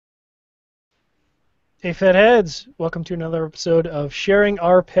Hey, Fatheads! Welcome to another episode of Sharing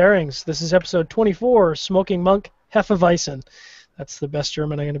Our Pairings. This is episode 24, Smoking Monk Hefeweizen. That's the best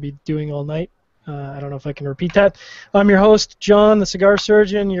German I'm going to be doing all night. I don't know if I can repeat that. I'm your host, John, the Cigar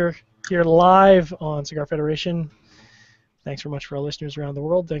Surgeon. You're here live on Cigar Federation. Thanks very much for our listeners around the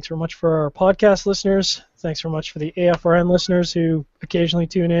world. Thanks very much for our podcast listeners. Thanks very much for the AFRN listeners who occasionally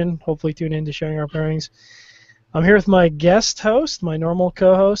tune in, hopefully tune in to Sharing Our Pairings. I'm here with my guest host, my normal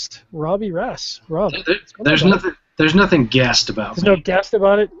co-host, Robbie Rass. Rob, there's nothing guessed about there's me. no guest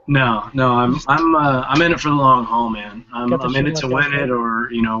about it. No, I'm in it for the long haul, man. I'm in it to win it, or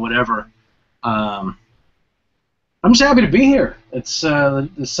whatever. I'm just happy to be here. It's the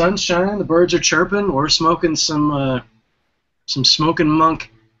sun's shining, the birds are chirping. We're smoking some Smoking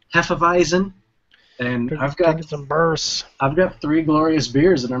Monk Hefeweizen, and Drinking some bursts. I've got 3 glorious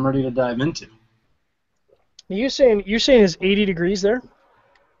beers that I'm ready to dive into. You're saying it's 80 degrees there?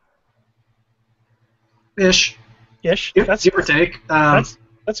 Ish. Give or take. That's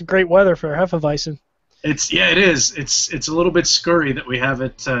great weather for Hefeweizen. It is. It's a little bit scurry that we have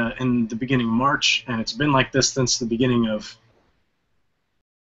it in the beginning of March, and it's been like this since the beginning of.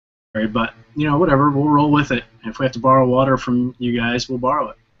 But whatever, we'll roll with it. If we have to borrow water from you guys, we'll borrow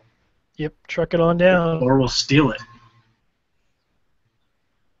it. Yep, truck it on down. Or we'll steal it.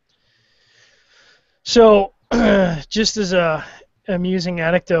 So, just as a amusing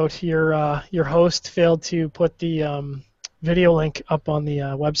anecdote, your host failed to put the video link up on the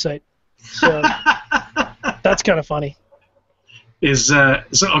website. So that's kind of funny. So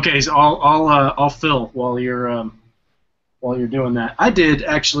I'll fill while you're doing that. I did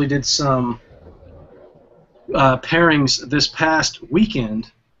some pairings this past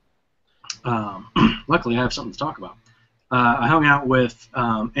weekend. Luckily, I have something to talk about. I hung out with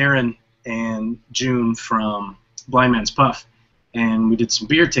Aaron and June from Blind Man's Puff, and we did some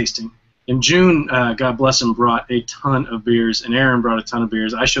beer tasting. And June, God bless him, brought a ton of beers, and Aaron brought a ton of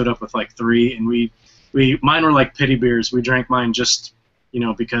beers. I showed up with like 3, and mine were like pity beers. We drank mine just,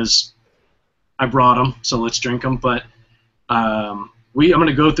 because I brought them, so let's drink them. But I'm going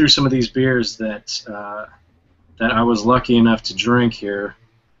to go through some of these beers that I was lucky enough to drink here.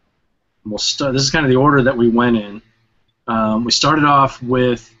 This is kind of the order that we went in. We started off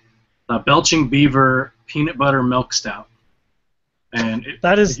with Belching Beaver Peanut Butter Milk Stout, and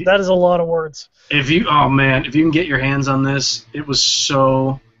that is a lot of words. If you can get your hands on this, it was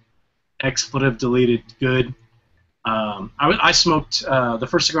so expletive deleted good. I smoked the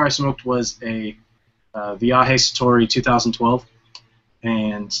first cigar I smoked was a Viaje Satori 2012,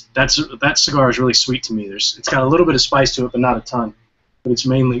 and that cigar is really sweet to me. It's got a little bit of spice to it, but not a ton. But its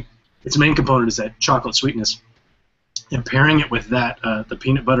main component is that chocolate sweetness. And pairing it with that, the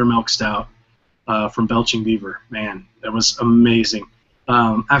peanut butter milk stout from Belching Beaver, man, that was amazing.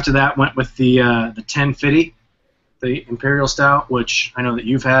 After that, went with the 1050, the Imperial Stout, which I know that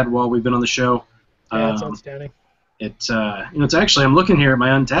you've had while we've been on the show. Yeah, it's outstanding. It's actually, I'm looking here at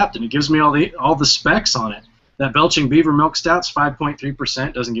my Untapped, and it gives me all the specs on it. That Belching Beaver milk stout's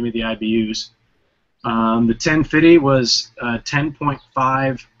 5.3%, doesn't give me the IBUs. The 1050 was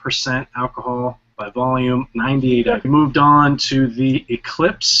 10.5% alcohol by volume, 98. We moved on to the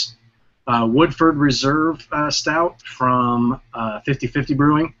Eclipse Woodford Reserve Stout from 50/50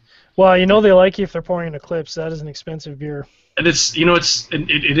 Brewing. Well, they like you if they're pouring an Eclipse. That is an expensive beer. And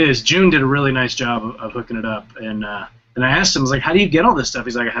it is. June did a really nice job of hooking it up, and I asked him, I was like, how do you get all this stuff?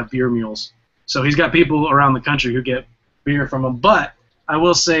 He's like, I have beer mules. So he's got people around the country who get beer from him. But I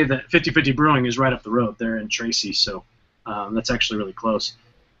will say that 50/50 Brewing is right up the road. They're in Tracy, so that's actually really close.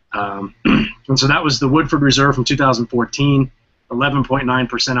 And so that was the Woodford Reserve from 2014,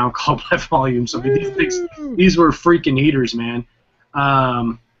 11.9% alcohol by volume. So these were freaking heaters, man.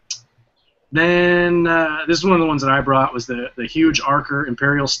 Then this is one of the ones that I brought was the huge Archer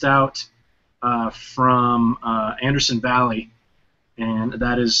Imperial Stout from Anderson Valley, and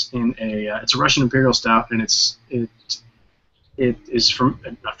that is it's a Russian Imperial Stout, and it is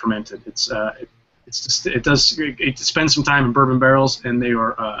not fermented. It spends some time in bourbon barrels, and they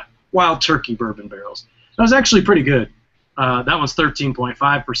are wild turkey bourbon barrels. That was actually pretty good. That one's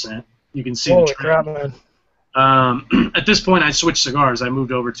 13.5%. You can see Holy the trend. crap, man. At this point, I switched cigars. I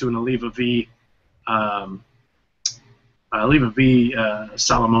moved over to an Oliva V.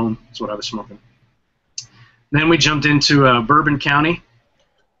 Salomon is what I was smoking. Then we jumped into Bourbon County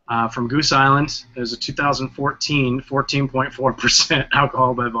from Goose Island. It was a 2014, 14.4%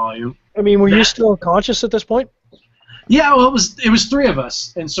 alcohol by volume. I mean, were you still conscious at this point? Yeah, well, it was 3 of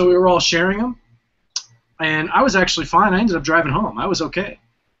us, and so we were all sharing them. And I was actually fine. I ended up driving home. I was okay.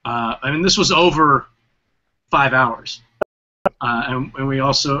 This was over 5 hours. And we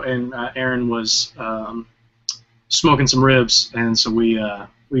also Aaron was smoking some ribs, and so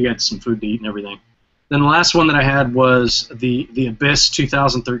we had some food to eat and everything. Then the last one that I had was the Abyss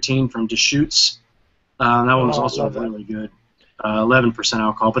 2013 from Deschutes. That one was also really good. 11%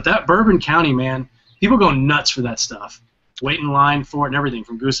 alcohol. But that Bourbon County, man, people go nuts for that stuff. Wait in line for it and everything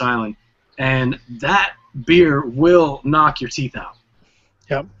from Goose Island. And that beer will knock your teeth out.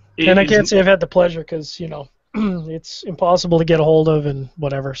 Yep. And I can't say I've had the pleasure because, it's impossible to get a hold of and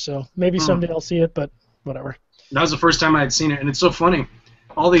whatever. So maybe someday I'll see it, but whatever. That was the first time I had seen it. And it's so funny.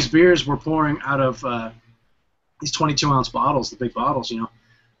 All these beers were pouring out of these 22-ounce bottles, the big bottles,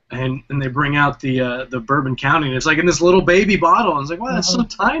 and they bring out the Bourbon County, and it's like in this little baby bottle. And it's like, wow, that's so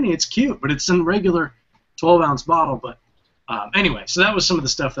tiny. It's cute, but it's in a regular 12-ounce bottle. But anyway, so that was some of the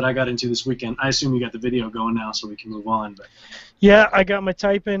stuff that I got into this weekend. I assume you got the video going now, so we can move on. But yeah, I got my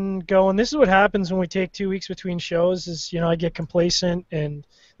typing going. This is what happens when we take 2 weeks between shows is, I get complacent, and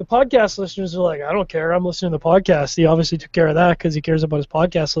the podcast listeners are like, I don't care. I'm listening to the podcast. He obviously took care of that because he cares about his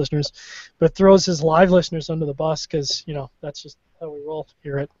podcast listeners, but throws his live listeners under the bus because, that's just how we roll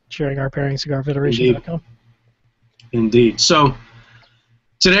here at Sharing Our Pairings, Cigar Federation.com. Indeed. So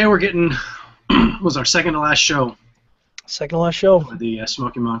today we're getting was our second to last show. Second to last show. For the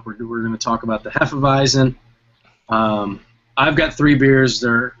Smoky Monk, we're going to talk about the Hefeweizen. I've got 3 beers.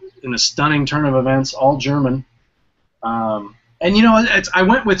 They're in a stunning turn of events, all German. And I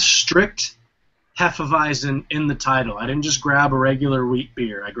went with strict Hefeweizen in the title. I didn't just grab a regular wheat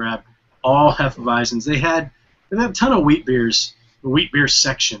beer. I grabbed all Hefeweizens. They had a ton of wheat beers, the wheat beer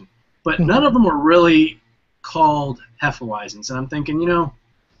section, but none of them were really called Hefeweizens. And I'm thinking,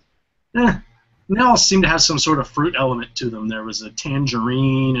 they all seem to have some sort of fruit element to them. There was a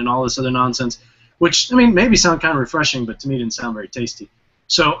tangerine and all this other nonsense, which, maybe sound kind of refreshing, but to me didn't sound very tasty.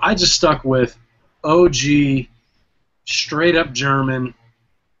 So I just stuck with OG, straight-up German,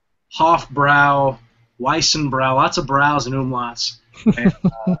 Hofbrau, Weissenbrau, lots of brows and umlauts,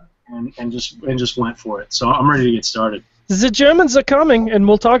 and just went for it. So I'm ready to get started. The Germans are coming, and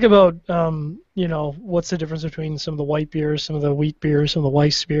we'll talk about, what's the difference between some of the white beers, some of the wheat beers, some of the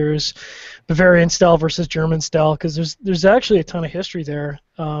Weiss beers, Bavarian style versus German style, because there's actually a ton of history there.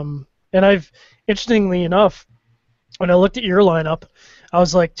 And interestingly enough, when I looked at your lineup, I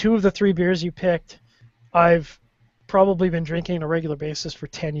was like, 2 of the 3 beers you picked, I've probably been drinking on a regular basis for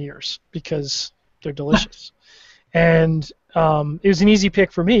 10 years because they're delicious. And it was an easy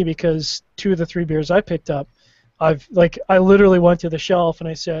pick for me because 2 of the 3 beers I picked up, I literally went to the shelf and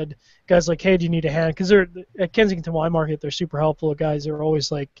I said, guys, like, hey, do you need a hand? Because they're at Kensington Wine Market, they're super helpful. Guys, they're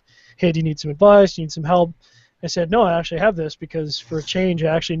always like, hey, do you need some advice? Do you need some help? I said, no, I actually have this because for a change,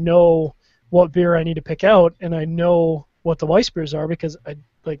 I actually know what beer I need to pick out, and I know what the Weiss beers are because I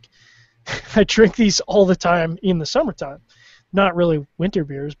drink these all the time in the summertime. Not really winter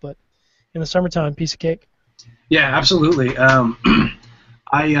beers, but in the summertime, piece of cake. Yeah, absolutely. I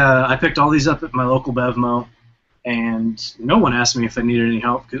picked all these up at my local Bevmo, and no one asked me if I needed any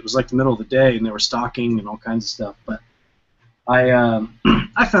help because it was like the middle of the day and they were stocking and all kinds of stuff. But I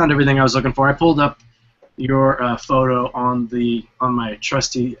found everything I was looking for. I pulled up your photo on my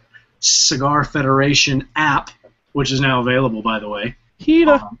trusty Cigar Federation app, which is now available, by the way.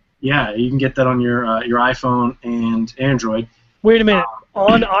 Yeah, you can get that on your iPhone and Android. Wait a minute,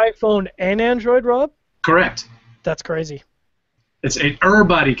 on iPhone and Android, Rob? Correct. That's crazy.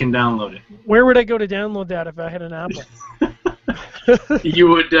 Everybody can download it. Where would I go to download that if I had an Apple?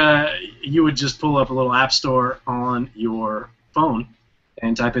 You would just pull up a little app store on your phone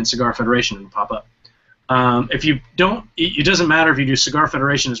and type in Cigar Federation and it'll pop up. If you don't, it doesn't matter if you do Cigar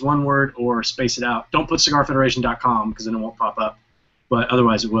Federation as one word or space it out. Don't put cigarfederation.com because then it won't pop up, but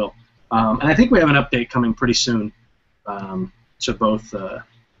otherwise it will. And I think we have an update coming pretty soon to both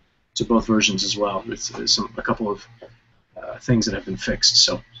versions as well. It's a couple of things that have been fixed.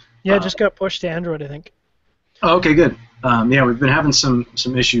 So yeah, it just got pushed to Android, I think. Oh, okay, good. Yeah, we've been having some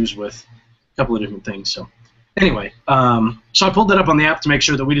issues with a couple of different things. So anyway, so I pulled that up on the app to make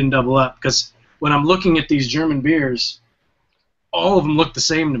sure that we didn't double up because when I'm looking at these German beers, all of them look the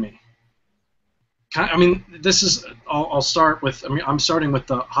same to me. This is. I'll start with. I'm starting with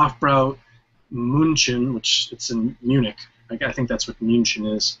the Hofbrau München, which it's in Munich. I think that's what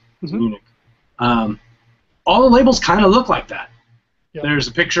München is. It's Munich. All the labels kind of look like that. Yep. There's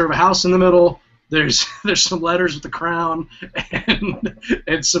a picture of a house in the middle. There's some letters with the crown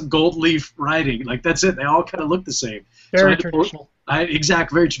and some gold leaf writing. Like that's it. They all kind of look the same. Very traditional. Very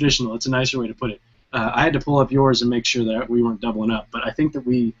traditional. It's a nicer way to put it. I had to pull up yours and make sure that we weren't doubling up, but I think that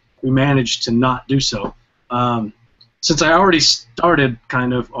we managed to not do so. Since I already started,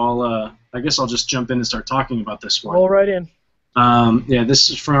 I guess I'll just jump in and start talking about this one. Roll right in. Yeah, this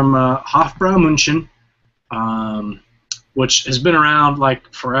is from Hofbrau München, which has been around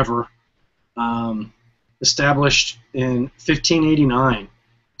like forever. Established in 1589,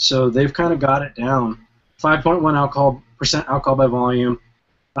 so they've kind of got it down. 5.1 alcohol by volume.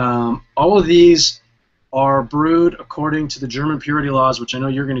 All of these are brewed according to the German purity laws, which I know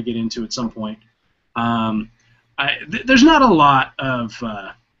you're going to get into at some point. There's not a lot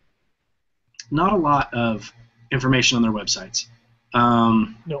of information on their websites.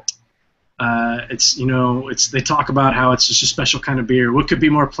 No. They talk about how it's just a special kind of beer. What could be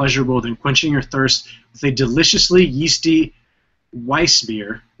more pleasurable than quenching your thirst with a deliciously yeasty Weiss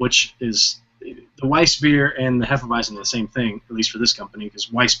beer, which is the Weiss beer and the Hefeweizen are the same thing, at least for this company,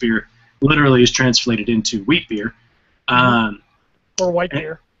 because Weiss beer literally is translated into wheat beer. Or white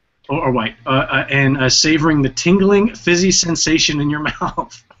beer. Or white. And savoring the tingling, fizzy sensation in your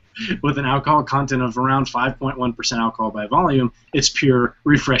mouth. With an alcohol content of around 5.1% alcohol by volume, it's pure,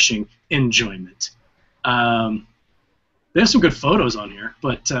 refreshing enjoyment. They have some good photos on here,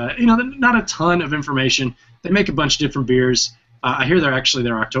 but not a ton of information. They make a bunch of different beers. I hear their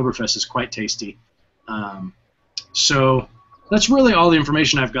Oktoberfest is quite tasty. So that's really all the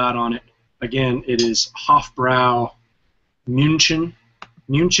information I've got on it. Again, it is Hofbrau München.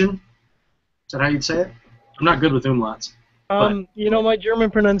 München? Is that how you'd say it? I'm not good with umlauts. My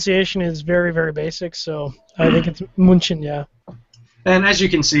German pronunciation is very, very basic, so I think it's München, yeah. And as you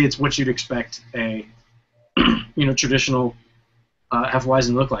can see, it's what you'd expect a traditional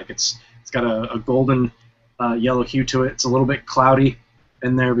Hefeweizen look like. It's got a golden yellow hue to it. It's a little bit cloudy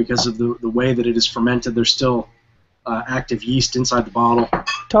in there because of the way that it is fermented. There's still active yeast inside the bottle.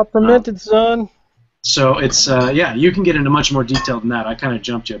 Top fermented, son. So it's you can get into much more detail than that. I kind of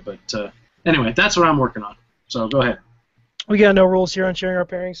jumped you, but anyway, that's what I'm working on. So go ahead. We got no rules here on sharing our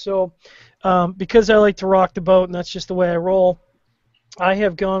pairings. So because I like to rock the boat, and that's just the way I roll, I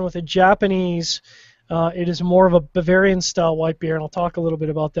have gone with a Japanese. It is more of a Bavarian-style white beer, and I'll talk a little bit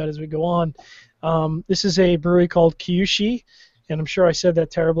about that as we go on. This is a brewery called Kyushi, and I'm sure I said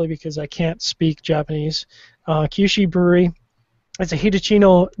that terribly because I can't speak Japanese. Kyushi Brewery. It's a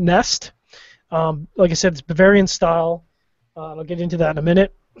Hitachino Nest. Like I said, it's Bavarian-style. I'll get into that in a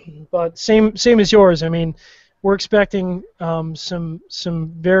minute. But same as yours. I mean, we're expecting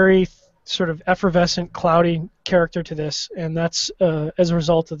some very sort of effervescent, cloudy character to this, and that's as a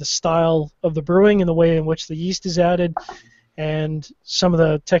result of the style of the brewing and the way in which the yeast is added and some of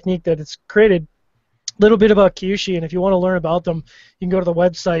the technique that it's created. A little bit about Kyushi, and if you want to learn about them, you can go to the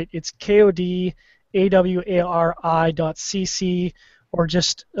website. It's kodawari.cc, or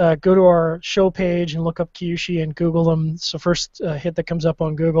just go to our show page and look up Kyushi and Google them. So first hit that comes up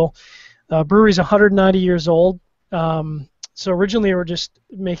on Google. Brewery's 190 years old. So originally we were just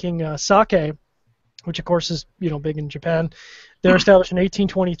making sake, which of course is big in Japan. They're established in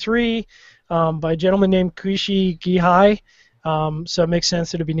 1823 by a gentleman named Kuishi Gihai. So it makes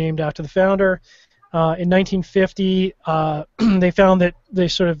sense that it would be named after the founder. In 1950, they found that they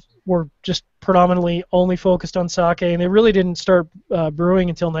sort of were just predominantly only focused on sake, and they really didn't start brewing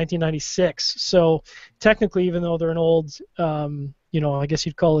until 1996. So technically, even though they're an old, I guess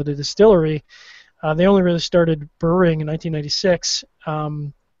you'd call it a distillery, they only really started brewing in 1996.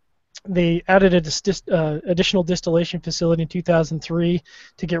 They added a additional distillation facility in 2003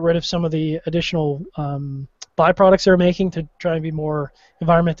 to get rid of some of the additional byproducts they're making to try and be more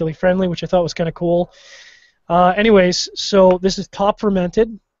environmentally friendly, which I thought was kind of cool. Anyways, so this is top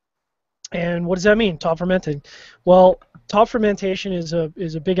fermented. And what does that mean, top fermented? Well, top fermentation is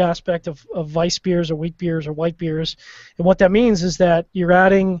a big aspect of Weiss beers or wheat beers or white beers. And what that means is that you're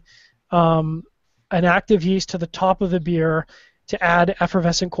adding an active yeast to the top of the beer to add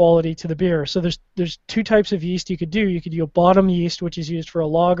effervescent quality to the beer. So there's two types of yeast you could do. You could do a bottom yeast, which is used for a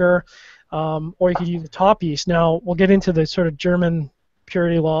lager, or you could use the top yeast. Now, we'll get into the sort of German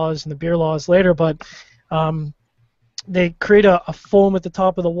purity laws and the beer laws later, but they create a foam at the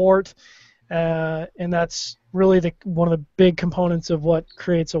top of the wort, and that's really one of the big components of what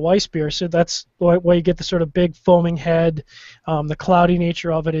creates a Weiss beer. So that's why you get the sort of big foaming head. The cloudy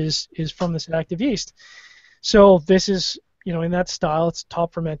nature of it is from this active yeast. So this is, in that style, it's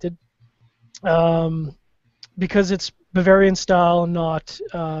top fermented. Because it's Bavarian style and not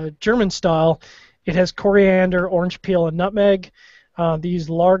German style, it has coriander, orange peel, and nutmeg. They use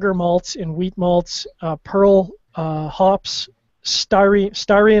lager malts and wheat malts, pearl hops,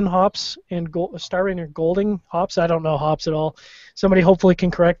 Styrian hops, and Styrian or Golding hops. I don't know hops at all. Somebody hopefully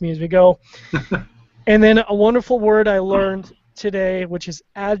can correct me as we go. And then a wonderful word I learned today, which is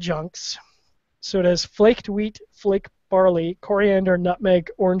adjuncts. So it has flaked wheat, flaked barley, coriander,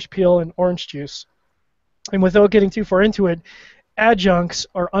 nutmeg, orange peel, and orange juice. And without getting too far into it, adjuncts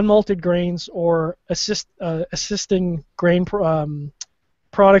are unmalted grains or assisting grain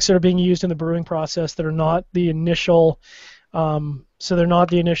products that are being used in the brewing process that are not the initial. So they're not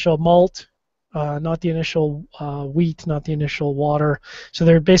the initial malt, not the initial wheat, not the initial water. So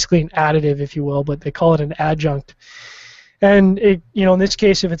they're basically an additive, if you will, but they call it an adjunct. And in this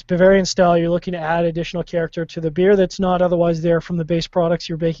case, if it's Bavarian style, you're looking to add additional character to the beer that's not otherwise there from the base products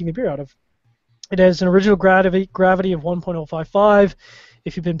you're making the beer out of. It has an original gravity of 1.055.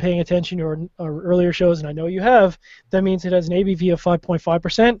 If you've been paying attention to our earlier shows, and I know you have, that means it has an ABV of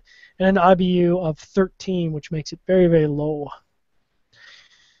 5.5% and an IBU of 13, which makes it very, very low.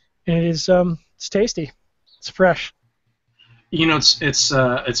 And it's tasty. It's fresh.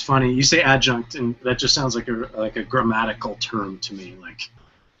 It's funny. You say adjunct, and that just sounds like a grammatical term to me. Like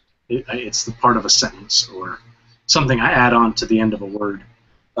it's the part of a sentence or something I add on to the end of a word.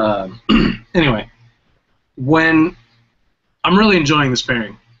 Anyway, when I'm really enjoying this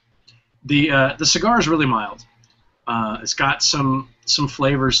pairing, the cigar is really mild. It's got some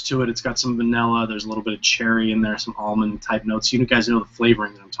flavors to it. It's got some vanilla. There's a little bit of cherry in there, some almond type notes. You guys know the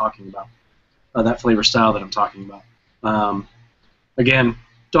flavoring that I'm talking about, that flavor style that I'm talking about. Again,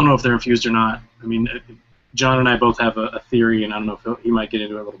 don't know if they're infused or not. I mean, John and I both have a theory, and I don't know if he might get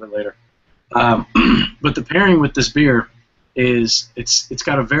into it a little bit later. But the pairing with this beer is it's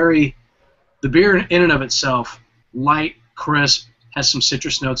got the beer in and of itself, light, crisp, has some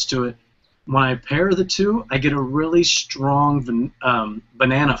citrus notes to it. When I pair the two, I get a really strong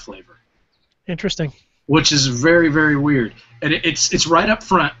banana flavor. Interesting. Which is very, very weird. And it's right up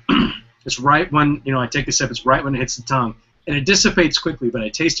front. It's right when I take a sip. It's right when it hits the tongue, and it dissipates quickly. But I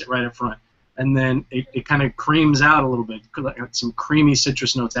taste it right up front, and then it kind of creams out a little bit. Got some creamy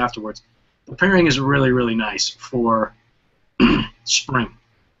citrus notes afterwards. The pairing is really, really nice for spring.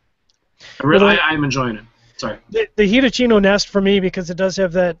 I'm enjoying it. Sorry. The Hitachino Nest for me, because it does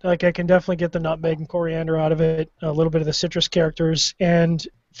have that, like I can definitely get the nutmeg and coriander out of it, a little bit of the citrus characters, and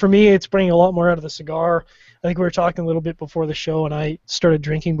for me it's bringing a lot more out of the cigar. I think we were talking a little bit before the show, and I started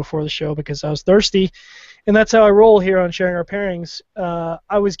drinking before the show because I was thirsty, and that's how I roll here on Sharing Our Pairings.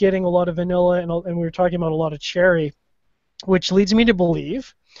 I was getting a lot of vanilla, and we were talking about a lot of cherry, which leads me to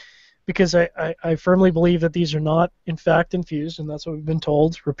believe, because I firmly believe that these are not, in fact, infused, and that's what we've been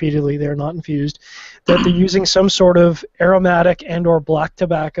told repeatedly, they're not infused, that they're using some sort of aromatic and or black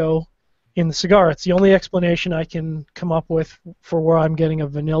tobacco in the cigar. It's the only explanation I can come up with for where I'm getting a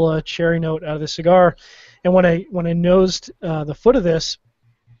vanilla cherry note out of the cigar. And when I nosed the foot of this,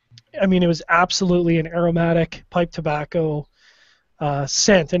 I mean, it was absolutely an aromatic pipe tobacco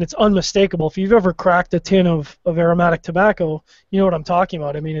scent, and it's unmistakable. If you've ever cracked a tin of aromatic tobacco, you know what I'm talking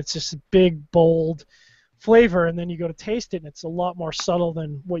about. I mean, it's just a big, bold flavor, and then you go to taste it, and it's a lot more subtle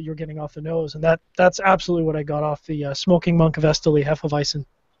than what you're getting off the nose, and that's absolutely what I got off the Smoking Monk of Esteli Hefeweizen.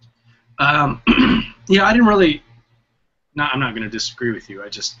 Yeah, I didn't really. No, I'm not going to disagree with you.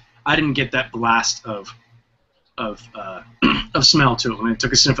 I didn't get that blast of smell to it when I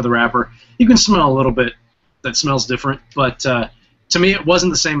took a sniff of the wrapper. You can smell a little bit that smells different, but to me it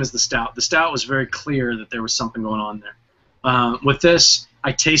wasn't the same as the stout. The stout was very clear that there was something going on there. With this,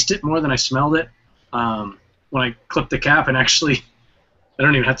 I taste it more than I smelled it. When I clipped the cap, and actually, I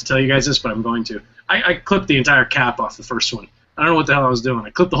don't even have to tell you guys this, but I'm going to. I clipped the entire cap off the first one. I don't know what the hell I was doing. I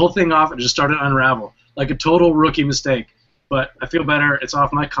clipped the whole thing off and it just started to unravel, like a total rookie mistake. But I feel better. It's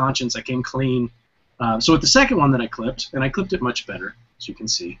off my conscience. I came clean. So with the second one that I clipped, and I clipped it much better, as you can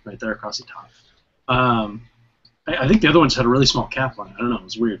see right there across the top. I think the other ones had a really small cap on it. I don't know. It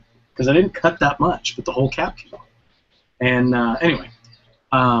was weird because I didn't cut that much, but the whole cap came off. And anyway,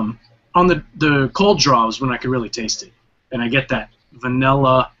 on the cold draw was when I could really taste it, and I get that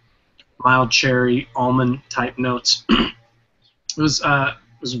vanilla, mild cherry, almond type notes. It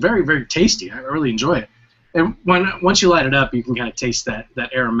was very, very tasty. I really enjoy it. And once you light it up, you can kind of taste that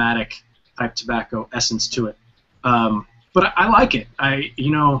aromatic pipe tobacco essence to it. But I like it.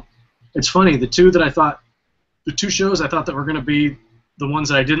 It's funny. The two shows I thought that were going to be the ones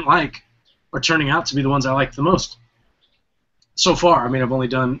that I didn't like are turning out to be the ones I like the most so far. I mean, I've only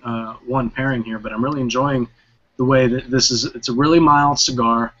done one pairing here, but I'm really enjoying the way that this is. It's a really mild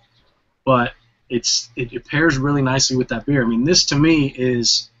cigar, but it pairs really nicely with that beer. I mean, this to me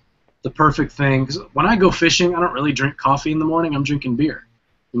is the perfect thing. 'Cause when I go fishing, I don't really drink coffee in the morning. I'm drinking beer.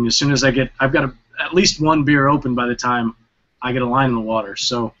 And as soon as I've got at least one beer open by the time I get a line in the water.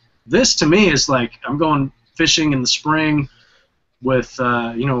 So this to me is like I'm going fishing in the spring with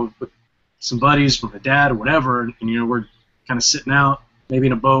with some buddies from my dad or whatever, and we're kind of sitting out, maybe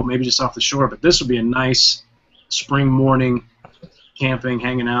in a boat, maybe just off the shore. But this would be a nice spring morning camping,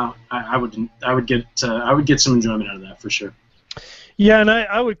 hanging out, I would get some enjoyment out of that for sure. Yeah, and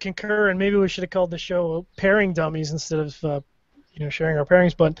I would concur, and maybe we should have called the show Pairing Dummies instead of sharing our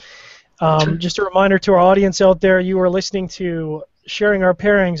pairings. But just a reminder to our audience out there, you are listening to Sharing Our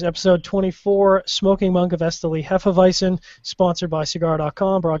Pairings, episode 24, Smoking Monk of Esteli Hefeweizen, sponsored by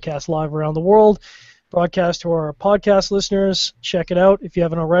Cigar.com, broadcast live around the world. Broadcast to our podcast listeners. Check it out. If you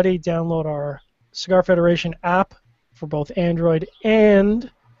haven't already, download our Cigar Federation app for both Android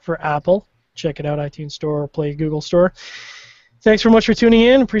and for Apple. Check it out, iTunes Store or Play Google Store. Thanks very much for tuning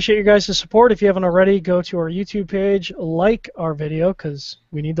in. Appreciate your guys' support. If you haven't already, go to our YouTube page, like our video, because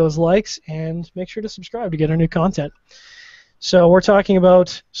we need those likes, and make sure to subscribe to get our new content. So we're talking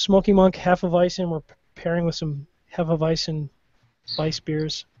about Smoking Monk Hefeweizen. We're pairing with some Hefeweizen Weiss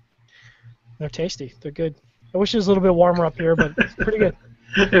beers. They're tasty. They're good. I wish it was a little bit warmer up here, but it's pretty good.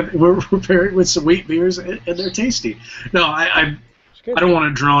 We're pairing with some wheat beers, and they're tasty. No, I don't want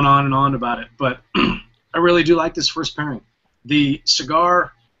to drone on and on about it, but I really do like this first pairing. The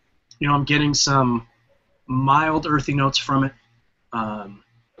cigar, I'm getting some mild earthy notes from it.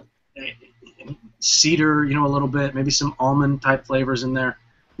 Cedar, a little bit, maybe some almond type flavors in there.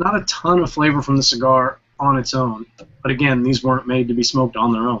 Not a ton of flavor from the cigar on its own, but again, these weren't made to be smoked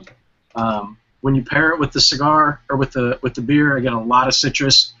on their own. When you pair it with the cigar or with the beer, I get a lot of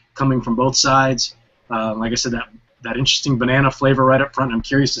citrus coming from both sides. Like I said, that interesting banana flavor right up front. I'm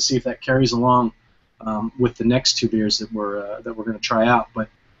curious to see if that carries along with the next two beers that we're going to try out. But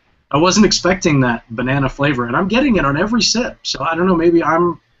I wasn't expecting that banana flavor, and I'm getting it on every sip. So I don't know, maybe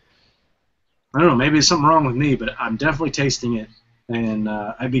maybe there's something wrong with me, but I'm definitely tasting it, and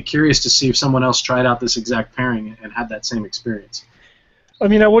I'd be curious to see if someone else tried out this exact pairing and had that same experience. I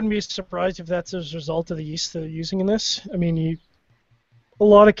mean, I wouldn't be surprised if that's as a result of the yeast they're using in this. I mean, a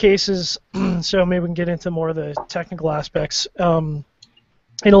lot of cases, so maybe we can get into more of the technical aspects. In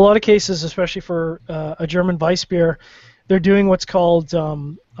a lot of cases, especially for a German Weiss beer, they're doing what's called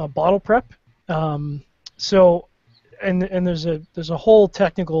a bottle prep. So there's a whole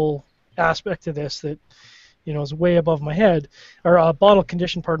technical aspect to this that is way above my head, or bottle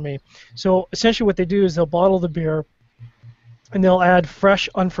condition, pardon me. So essentially what they do is they'll bottle the beer and they'll add fresh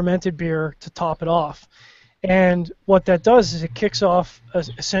unfermented beer to top it off. And what that does is it kicks off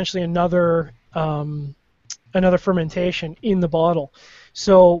essentially another fermentation in the bottle.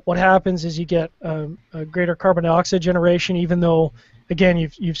 So what happens is you get a greater carbon dioxide generation, even though, again,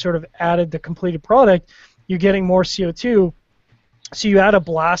 you've sort of added the completed product, you're getting more CO2. So you add a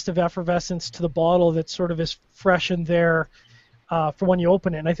blast of effervescence to the bottle that sort of is fresh in there for when you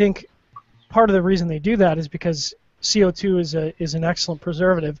open it. And I think part of the reason they do that is because CO2 is an excellent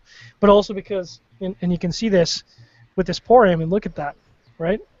preservative, but also because, and you can see this with this pour-in, and look at that,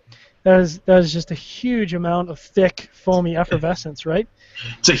 right? That is just a huge amount of thick, foamy effervescence, right?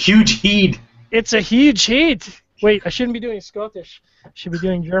 It's a huge heat. It's a huge heat. Wait, I shouldn't be doing Scottish. I should be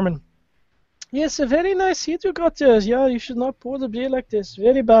doing German. Yes, a very nice heat you got there. Yeah, you should not pour the beer like this.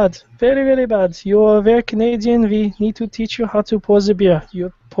 Very bad. Very, very bad. You are very Canadian. We need to teach you how to pour the beer.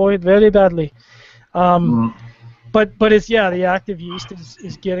 You pour it very badly. But it's, the active yeast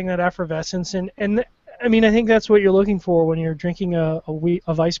is getting that effervescence, and I mean, I think that's what you're looking for when you're drinking a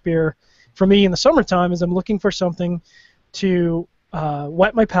Weiss beer. For me, in the summertime, is I'm looking for something to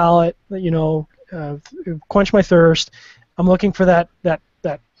wet my palate, quench my thirst. I'm looking for that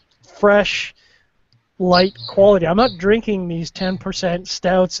fresh, light quality. I'm not drinking these 10%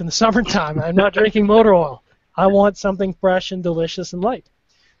 stouts in the summertime. I'm not drinking motor oil. I want something fresh and delicious and light.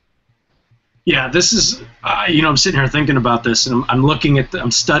 Yeah, this is, I'm sitting here thinking about this, and I'm looking at, I'm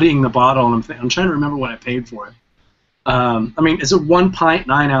studying the bottle, and I'm trying to remember what I paid for it. I mean, is it 1 pint,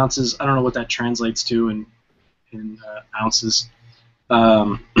 9 ounces? I don't know what that translates to in ounces.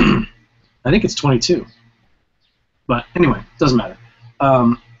 I think it's 22. But anyway, doesn't matter.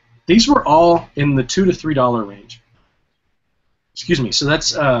 These were all in the $2 to $3 range. Excuse me. So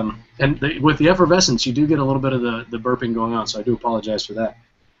that's, with the effervescence, you do get a little bit of the burping going on, so I do apologize for that.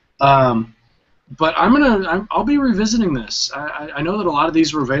 But I'll be revisiting this. I know that a lot of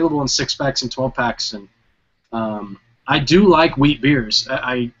these were available in 6-packs and 12-packs, and I do like wheat beers.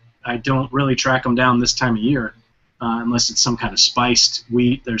 I don't really track them down this time of year unless it's some kind of spiced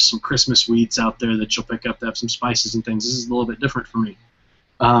wheat. There's some Christmas wheats out there that you'll pick up that have some spices and things. This is a little bit different for me.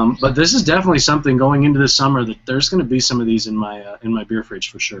 But this is definitely something going into the summer that there's going to be some of these in my beer fridge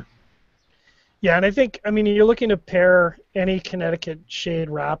for sure. Yeah, and I think, I mean, you're looking to pair any Connecticut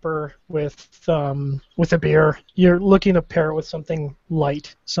shade wrapper with a beer. You're looking to pair it with something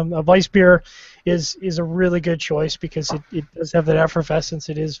light. A Weiss beer is a really good choice because it does have that effervescence.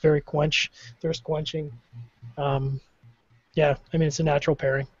 It is very thirst quenching. Yeah, I mean, it's a natural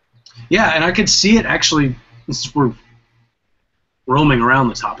pairing. Yeah, and I could see it actually. Since we're roaming around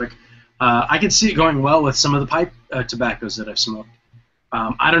the topic, I could see it going well with some of the pipe tobaccos that I've smoked.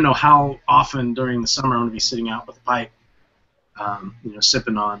 I don't know how often during the summer I'm going to be sitting out with a pipe,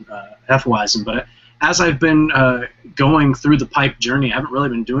 sipping on Hefeweizen, but as I've been going through the pipe journey, I haven't really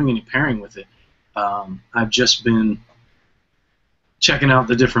been doing any pairing with it. I've just been checking out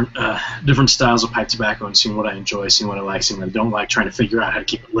the different styles of pipe tobacco and seeing what I enjoy, seeing what I like, seeing what I don't like, trying to figure out how to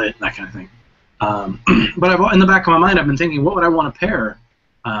keep it lit, that kind of thing. But in the back of my mind, I've been thinking, what would I want to pair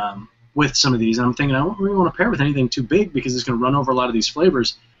with some of these? And I'm thinking, I don't really want to pair with anything too big because it's going to run over a lot of these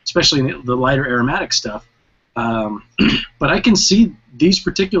flavors, especially the lighter aromatic stuff. But I can see these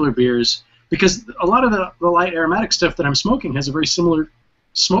particular beers, because a lot of the light aromatic stuff that I'm smoking has a very similar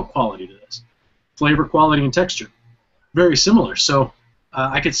smoke quality to this. Flavor, quality, and texture. Very similar. So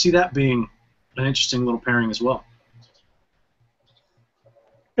I could see that being an interesting little pairing as well.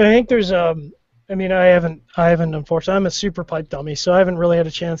 I think there's I mean, I haven't unfortunately. I'm a super pipe dummy, so I haven't really had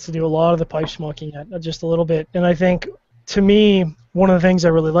a chance to do a lot of the pipe smoking yet, just a little bit. And I think, to me, one of the things I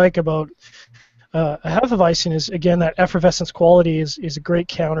really like about a Hefeweizen is, again, that effervescence quality is a great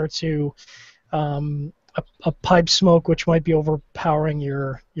counter to a pipe smoke, which might be overpowering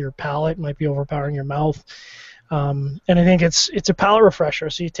your palate, might be overpowering your mouth. And I think it's a palate refresher.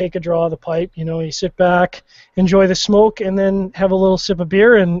 So you take a draw of the pipe, you sit back, enjoy the smoke, and then have a little sip of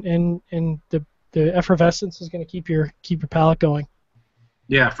beer, and the effervescence is going to keep your palate going.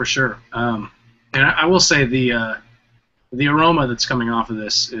 Yeah, for sure. And I will say the aroma that's coming off of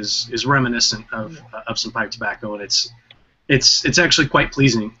this is reminiscent of some pipe tobacco, and it's actually quite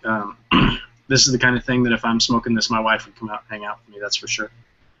pleasing. This is the kind of thing that if I'm smoking this, my wife would come out and hang out with me. That's for sure.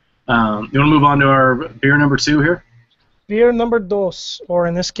 You want to move on to our beer number 2 here? Beer number dos, or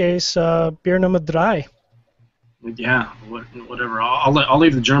in this case, beer number drei. Yeah, whatever. I'll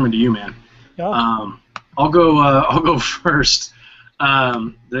leave the German to you, man. Yeah. I'll go first.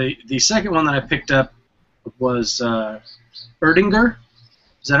 The second one that I picked up was Erdinger.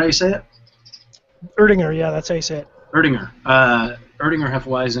 Is that how you say it? Erdinger, yeah, that's how you say it. Erdinger. Erdinger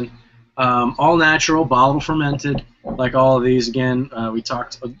Hefeweizen. All natural, bottle fermented, like all of these. Again,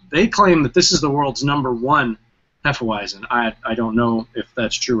 they claim that this is the world's #1 Hefeweizen. I don't know if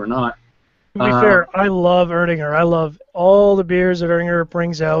that's true or not. To be fair, I love Erdinger. I love all the beers that Erdinger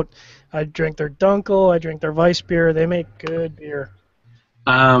brings out. I drink their Dunkel. I drink their Weiss beer. They make good beer.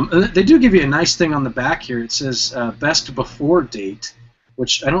 They do give you a nice thing on the back here. It says best before date,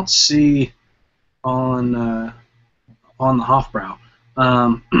 which I don't see on the Hofbrau.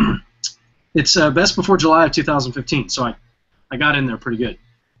 It's best before July of 2015, so I got in there pretty good.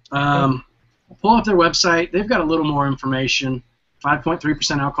 Pull up their website. They've got a little more information.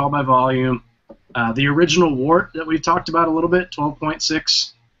 5.3% alcohol by volume. The original wort that we've talked about a little bit,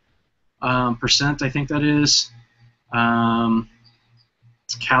 12.6%, I think that is.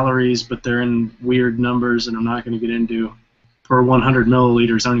 It's calories, but they're in weird numbers, and I'm not going to get into per 100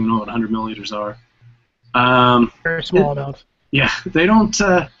 milliliters. I don't even know what 100 milliliters are. Very small amount. Yeah, they don't.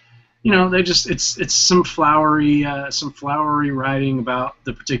 They just it's some flowery writing about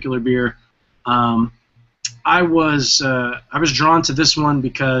the particular beer. I was drawn to this one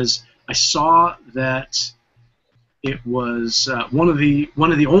because I saw that it was one of the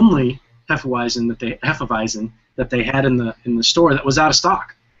only Hefeweizen that they had in the store that was out of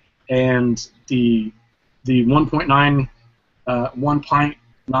stock, and the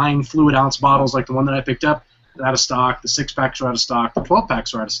 1.9 fluid ounce bottles like the one that I picked up are out of stock. The 6-packs are out of stock. The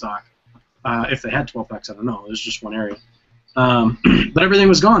 12-packs are out of stock. If they had 12-packs, I don't know. It was just one area. But everything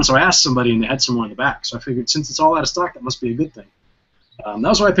was gone, so I asked somebody, and they had some more in the back. So I figured since it's all out of stock, that must be a good thing. That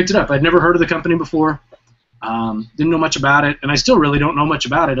was why I picked it up. I'd never heard of the company before. Didn't know much about it, and I still really don't know much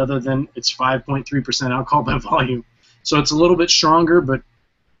about it other than it's 5.3% alcohol by volume. So it's a little bit stronger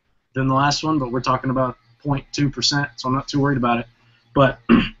than the last one, but we're talking about 0.2%, so I'm not too worried about it. But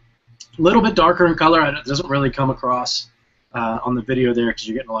a little bit darker in color. It doesn't really come across on the video there because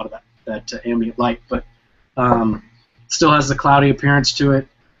you're getting a lot of that ambient light, but still has the cloudy appearance to it.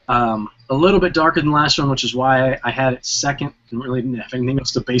 A little bit darker than the last one, which is why I had it second and really didn't have anything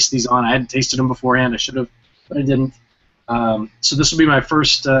else to base these on. I hadn't tasted them beforehand. I should have, but I didn't. So this will be my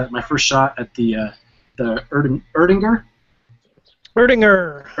first shot at the Erdinger.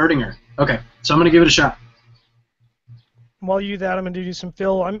 Erdinger. Okay, so I'm gonna give it a shot. While you do that, I'm gonna do some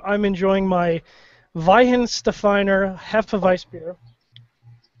fill. I'm enjoying my Weihenstephaner Hefeweizen beer,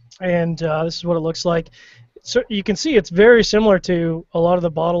 and this is what it looks like. So you can see it's very similar to a lot of the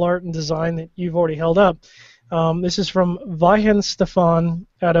bottle art and design that you've already held up. This is from Weihenstephan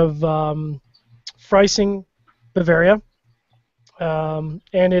out of Freising, Bavaria.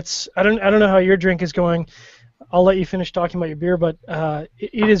 And it's I don't know how your drink is going. I'll let you finish talking about your beer, but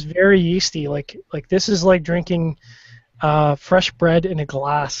it is very yeasty. Like this is like drinking fresh bread in a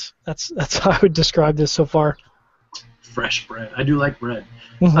glass. That's how I would describe this so far. Fresh bread. I do like bread.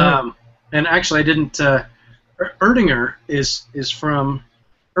 Mm-hmm. And actually, I didn't. Erdinger is from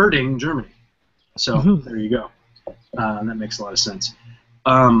Erding, Germany. So Mm-hmm. there you go. That makes a lot of sense.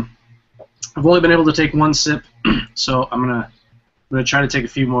 I've only been able to take one sip, so I'm gonna try to take a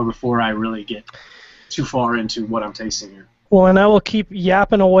few more before I really get too far into what I'm tasting here. Well, and I will keep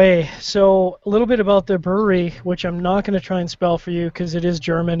yapping away. So a little bit about the brewery, which I'm not going to try and spell for you because it is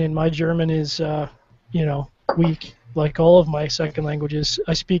German, and my German is, weak, like all of my second languages.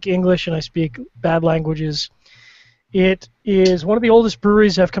 I speak English and I speak bad languages. It is one of the oldest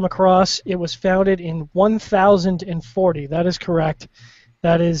breweries I've come across. It was founded in 1040. That is correct.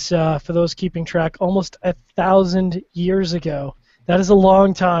 That is, for those keeping track, almost 1,000 years ago. That is a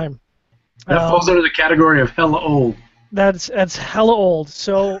long time. That falls under the category of hella old. That's hella old.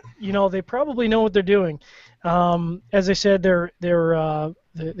 So they probably know what they're doing. As I said,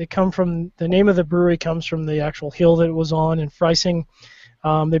 they come from the name of the brewery comes from the actual hill that it was on in Freising.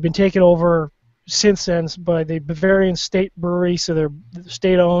 They've been taken over since then by the Bavarian State Brewery, so they're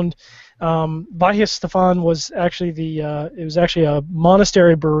state-owned. Stefan was actually it was actually a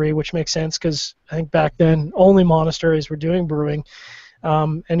monastery brewery, which makes sense because I think back then only monasteries were doing brewing.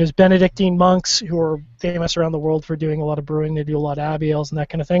 And there's Benedictine monks who are famous around the world for doing a lot of brewing. They do a lot of abbey ales and that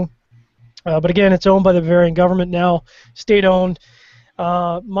kind of thing. But again, it's owned by the Bavarian government now, state-owned.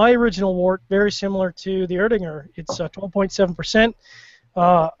 My original wort, very similar to the Erdinger. It's 12.7%.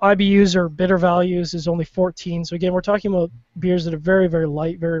 IBUs or bitter values is only 14. So again, we're talking about beers that are very, very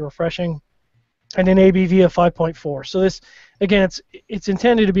light, very refreshing, and an ABV of 5.4. So this, again, it's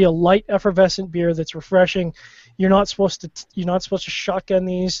intended to be a light, effervescent beer that's refreshing. You're not supposed to shotgun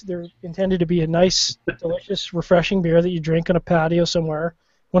these. They're intended to be a nice, delicious, refreshing beer that you drink on a patio somewhere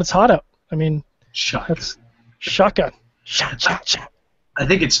when it's hot out. I mean, that's shotgun. Shot. I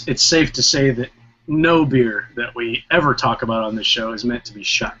think it's safe to say that no beer that we ever talk about on this show is meant to be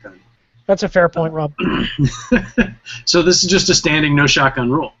shotgun. That's a fair point, Rob. So this is just a standing no shotgun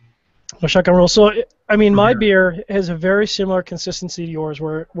rule. No shotgun rule. So, I mean, my beer has a very similar consistency to yours.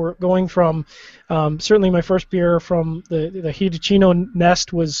 We're going from, certainly my first beer from the Hitachino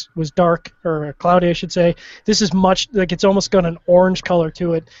Nest was dark, or cloudy, I should say. This is much, like it's almost got an orange color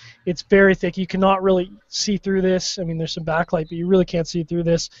to it. It's very thick. You cannot really see through this. I mean, there's some backlight, but you really can't see through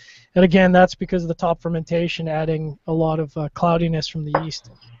this. And again, that's because of the top fermentation adding a lot of cloudiness from the yeast.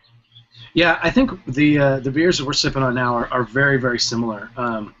 Yeah, I think the beers that we're sipping on now are very, very similar.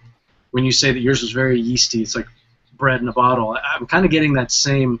 When you say that yours was very yeasty, it's like bread in a bottle. I'm kind of getting that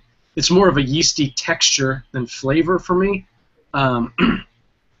same. It's more of a yeasty texture than flavor for me.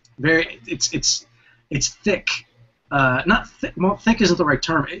 It's thick. Not thick. Well, thick isn't the right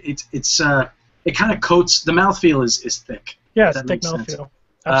term. It kind of coats. The mouthfeel is thick. Yeah, it's thick mouthfeel.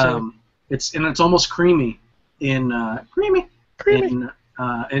 Absolutely. It's almost creamy in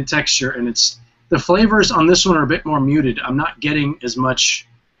in texture, and the flavors on this one are a bit more muted. I'm not getting as much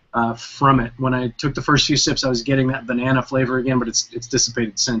from it. When I took the first few sips, I was getting that banana flavor again, but it's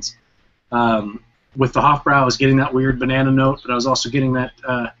dissipated since. With the Hofbrau, I was getting that weird banana note, but I was also getting that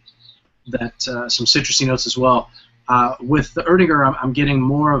some citrusy notes as well. With the Erdinger, I'm getting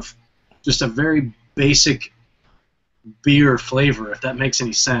more of just a very basic beer flavor, if that makes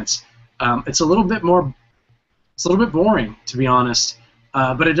any sense. It's a little bit boring, to be honest,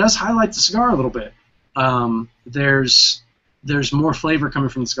 but it does highlight the cigar a little bit. There's more flavor coming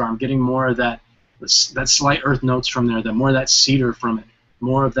from the cigar. I'm getting more of that slight earth notes from there, more of that cedar from it,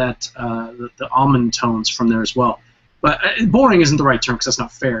 more of that the almond tones from there as well. But boring isn't the right term because that's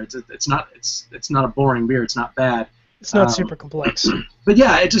not fair. It's not a boring beer. It's not bad. It's not super complex. But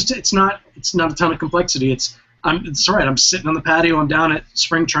yeah, it's not a ton of complexity. It's all right. I'm sitting on the patio. I'm down at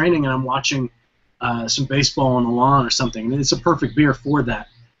spring training and I'm watching some baseball on the lawn or something. And it's a perfect beer for that.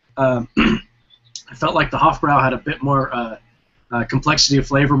 I felt like the Hofbrau had a bit more complexity of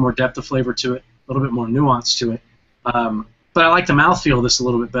flavor, more depth of flavor to it, a little bit more nuance to it. But I like the mouthfeel of this a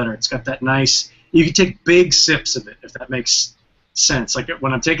little bit better. It's got that nice. You can take big sips of it, if that makes sense. Like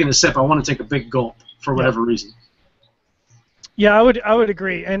when I'm taking a sip, I want to take a big gulp for whatever reason. Yeah, I would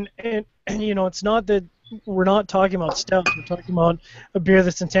agree. And it's not that we're not talking about stouts. We're talking about a beer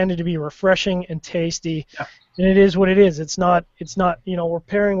that's intended to be refreshing and tasty. Yeah. And it is what it is. It's not. We're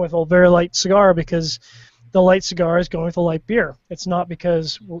pairing with a very light cigar because the light cigar is going with a light beer. It's not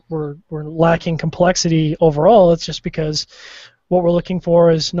because we're lacking complexity overall. It's just because what we're looking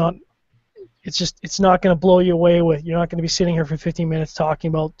for is not it's not going to blow you away with. You're not going to be sitting here for 15 minutes talking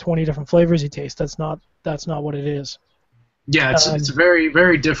about 20 different flavors you taste. That's not what it is. Yeah, it's a very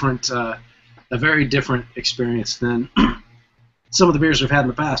very different a very different experience than some of the beers we've had in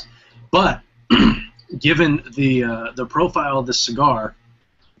the past. But given the profile of the cigar,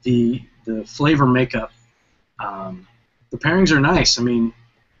 the flavor makeup, the pairings are nice. I mean,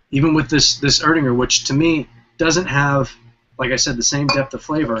 even with this Erdinger, which to me doesn't have, like I said, the same depth of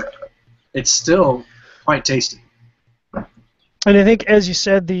flavor, it's still quite tasty. And I think, as you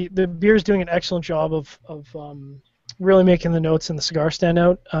said, the beer is doing an excellent job of really making the notes in the cigar stand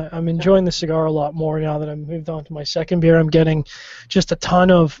out. I'm enjoying the cigar a lot more now that I've moved on to my second beer. I'm getting just a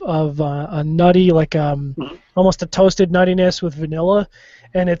ton of a nutty, like almost a toasted nuttiness with vanilla,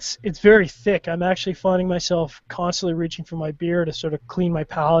 and it's very thick. I'm actually finding myself constantly reaching for my beer to sort of clean my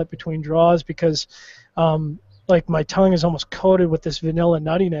palate between draws because like my tongue is almost coated with this vanilla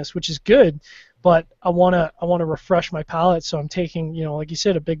nuttiness, which is good, but I wanna refresh my palate, so I'm taking, like you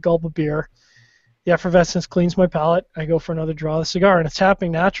said, a big gulp of beer. The effervescence cleans my palate. I go for another draw of the cigar, and it's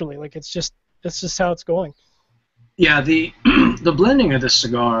happening naturally. Like it's just how it's going. Yeah, the blending of this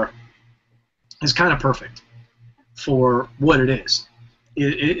cigar is kind of perfect for what it is.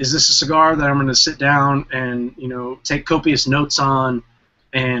 Is this a cigar that I'm going to sit down and take copious notes on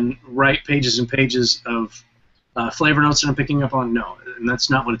and write pages and pages of flavor notes that I'm picking up on? No, and that's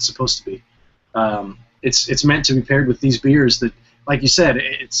not what it's supposed to be. It's meant to be paired with these beers that, like you said,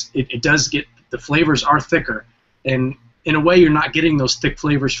 it does get, the flavors are thicker, and in a way you're not getting those thick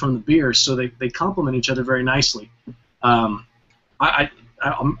flavors from the beer, so they complement each other very nicely. I'm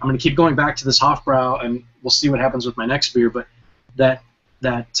going to keep going back to this Hofbrau, and we'll see what happens with my next beer, but that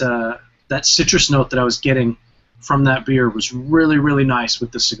citrus note that I was getting from that beer was really, really nice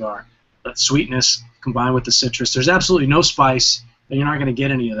with the cigar. That sweetness combined with the citrus. There's absolutely no spice, and you're not going to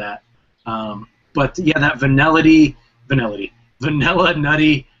get any of that. But yeah, that vanilla nutty, vanilla-y.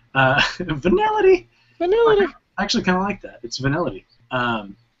 I actually kind of like that. It's vanilla-y.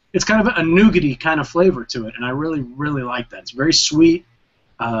 It's kind of a nougaty kind of flavor to it, and I really, really like that. It's very sweet,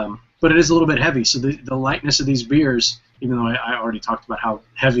 but it is a little bit heavy. So the lightness of these beers, even though I already talked about how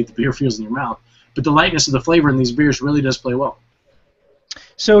heavy the beer feels in your mouth, but the lightness of the flavor in these beers really does play well.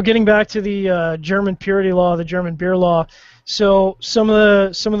 So getting back to the German purity law, the German beer law, so some of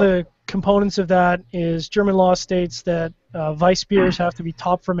the components of that is German law states that Weiss beers have to be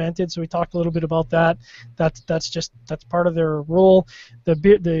top fermented. So we talked a little bit about that. That's part of their rule.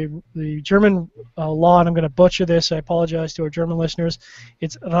 The German law, and I'm going to butcher this. I apologize to our German listeners.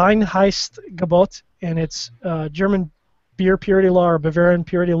 It's Reinheitsgebot, and it's German beer purity law or Bavarian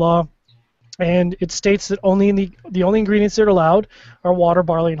purity law. And it states that the only ingredients that are allowed are water,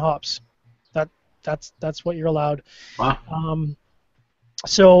 barley, and hops. That's what you're allowed. Wow.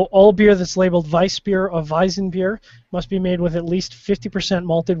 So all beer that's labeled Weiss beer or Weizen beer must be made with at least 50%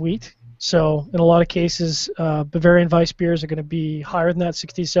 malted wheat. So in a lot of cases, Bavarian Weiss beers are going to be higher than that,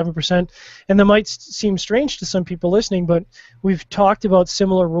 67%. And that might seem strange to some people listening, but we've talked about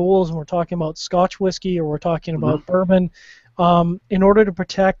similar rules, and we're talking about Scotch whiskey, or we're talking about bourbon. In order to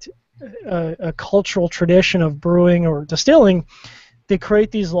protect a cultural tradition of brewing or distilling, they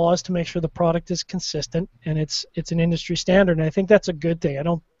create these laws to make sure the product is consistent and it's an industry standard, and I think that's a good thing.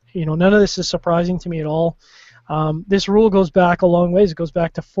 None of this is surprising to me at all. This rule goes back a long ways. It goes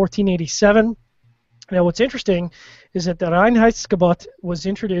back to 1487. Now, what's interesting is that the Reinheitsgebot was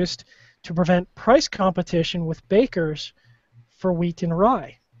introduced to prevent price competition with bakers for wheat and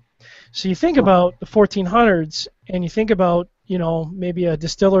rye. So you think about the 1400s, and you think about maybe a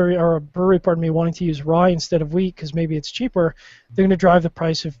distillery or a brewery, wanting to use rye instead of wheat because maybe it's cheaper. They're going to drive the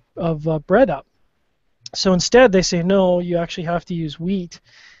price of bread up. So instead, they say, no, you actually have to use wheat.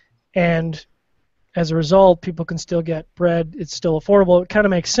 And as a result, people can still get bread. It's still affordable. It kind of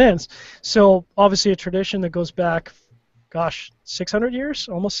makes sense. So obviously a tradition that goes back, 600 years,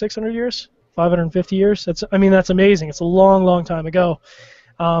 almost 600 years, 550 years. That's amazing. It's a long, long time ago.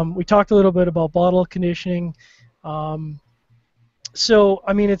 We talked a little bit about bottle conditioning. So,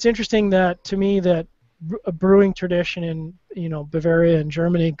 it's interesting that, to me, that a brewing tradition in, Bavaria and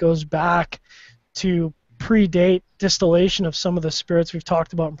Germany goes back to predate distillation of some of the spirits we've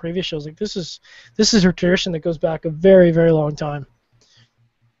talked about in previous shows. Like this is a tradition that goes back a very, very long time.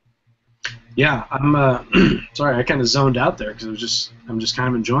 Yeah, I'm sorry, I kind of zoned out there because I'm just kind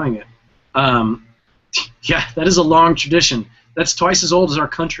of enjoying it. Yeah, that is a long tradition. That's twice as old as our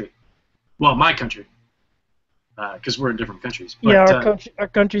country. Well, my country. Because we're in different countries. But, yeah, our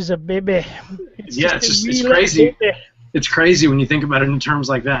country's a baby. It's crazy. Baby. It's crazy when you think about it in terms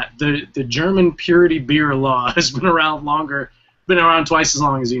like that. The German purity beer law has been around longer been around twice as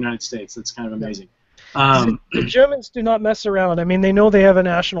long as the United States. That's kind of amazing. The Germans do not mess around. I mean, they know they have a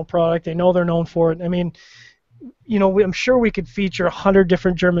national product. They know they're known for it. I mean, I'm sure we could feature 100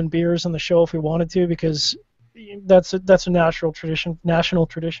 different German beers on the show if we wanted to, because that's a national tradition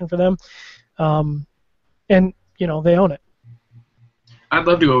for them. And they own it. I'd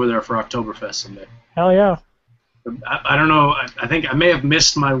love to go over there for Oktoberfest someday. Hell yeah. I don't know. I think I may have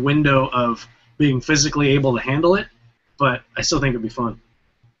missed my window of being physically able to handle it, but I still think it'd be fun.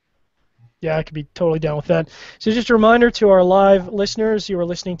 Yeah, I could be totally down with that. So just a reminder to our live listeners, you are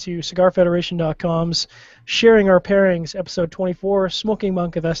listening to CigarFederation.com's Sharing Our Pairings, episode 24, Smoking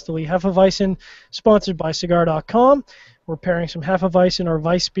Monk of Esteli Hefeweizen, sponsored by Cigar.com. We're pairing some Hefeweizen, our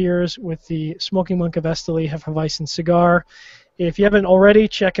Weiss beers, with the Smoking Monk of Esteli Hefeweizen cigar. If you haven't already,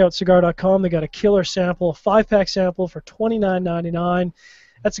 check out Cigar.com. They got a killer sample, a 5-pack sample for $29.99.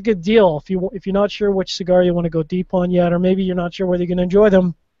 That's a good deal. If you're not sure which cigar you want to go deep on yet, or maybe you're not sure whether you're going to enjoy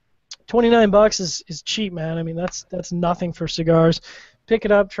them, $29 is cheap, man. I mean, that's nothing for cigars. Pick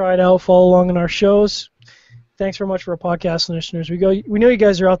it up, try it out, follow along in our shows. Thanks very much for our podcast listeners. We know you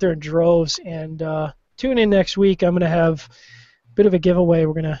guys are out there in droves, and tune in next week. I'm going to have a bit of a giveaway.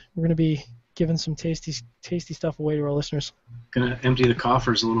 We're gonna be giving some tasty stuff away to our listeners. Gonna empty the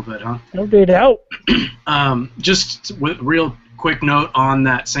coffers a little bit, huh? Empty it out. Just with real quick note on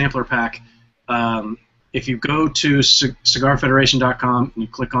that sampler pack. If you go to CigarFederation.com and you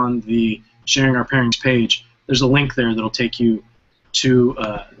click on the Sharing Our Pairings page, there's a link there that'll take you to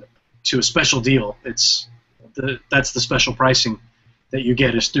a special deal. That's the special pricing that you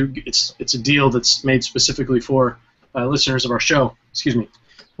get. It's a deal that's made specifically for listeners of our show. Excuse me.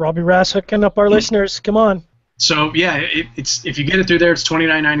 Robbie Rass hooking up our listeners. Come on. So yeah, it's if you get it through there, it's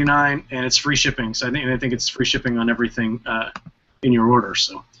 $29.99 and it's free shipping. So I think it's free shipping on everything in your order.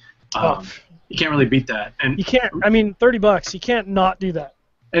 So. You can't really beat that. And you can't. I mean, $30. You can't not do that.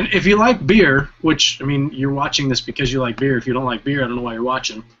 And if you like beer, which I mean, you're watching this because you like beer. If you don't like beer, I don't know why you're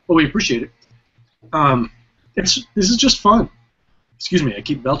watching. But we appreciate it. This is just fun. Excuse me, I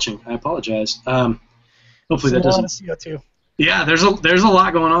keep belching. I apologize. Hopefully that doesn't. CO2. Yeah, there's a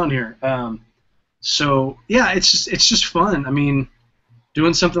lot going on here. So yeah, it's just fun. I mean,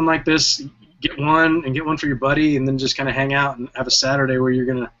 doing something like this, get one for your buddy, and then just kind of hang out and have a Saturday where you're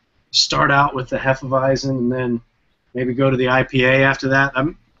gonna start out with the Hefeweizen and then maybe go to the IPA after that.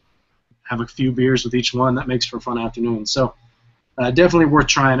 Have a few beers with each one. That makes for a fun afternoon. So definitely worth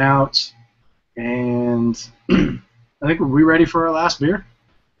trying out. And I think we're ready for our last beer.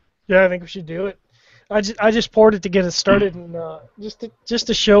 Yeah, I think we should do it. I just poured it to get it started, and just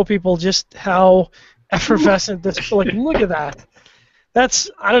to show people just how effervescent this. Like, look at that.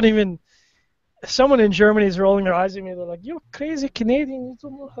 I don't even. Someone in Germany is rolling their eyes at me. They're like, "You're crazy Canadian. You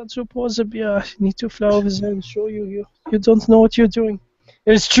don't know how to pour a beer. You need to Hefeweizen show you. You don't know what you're doing."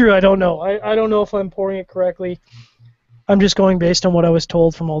 It's true. I don't know. I don't know if I'm pouring it correctly. I'm just going based on what I was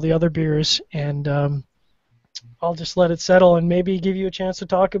told from all the other beers, and I'll just let it settle and maybe give you a chance to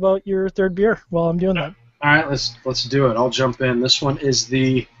talk about your third beer while I'm doing that. All right, let's do it. I'll jump in. This one is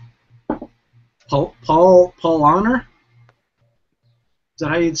the Paulaner. Is that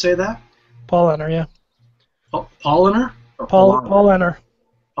how you'd say that? Paulaner, yeah. Paulaner? Paulaner.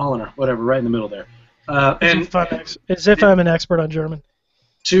 Paulaner, whatever, right in the middle there. As if I'm an expert on German.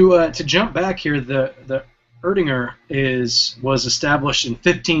 To jump back here, the Erdinger was established in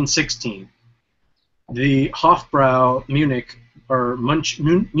 1516. The Hofbrau Munich or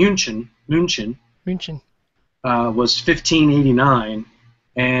München was 1589,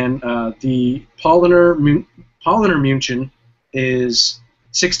 and the Paulaner München is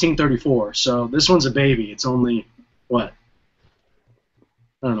 1634. So this one's a baby. It's only what?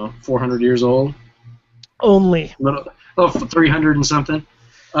 I don't know, 400 years old. Only. 300 and something.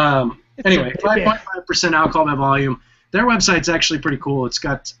 Anyway, 5.5% alcohol by volume. Their website's actually pretty cool. It's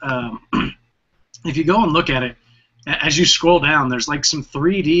got, if you go and look at it, as you scroll down, there's like some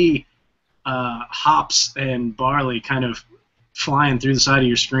 3D hops and barley kind of flying through the side of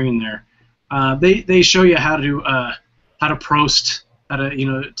your screen there. They show you how to proast, how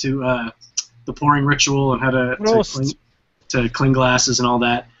to the pouring ritual and how to clean glasses and all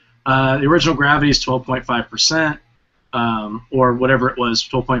that. The original gravity is 12.5%, or whatever it was,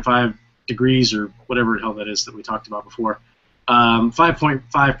 12.5 degrees or whatever the hell that is that we talked about before.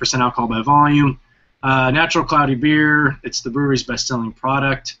 5.5% alcohol by volume. Natural cloudy beer. It's the brewery's best-selling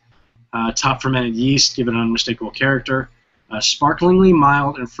product. Top fermented yeast, give it an unmistakable character. Sparklingly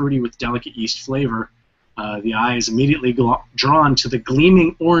mild and fruity with delicate yeast flavor. The eye is immediately drawn to the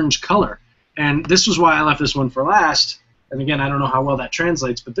gleaming orange color. And this was why I left this one for last. And again, I don't know how well that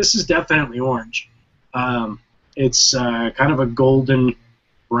translates, but this is definitely orange. It's kind of a golden,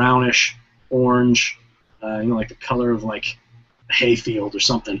 brownish, orange, like the color of like a hayfield or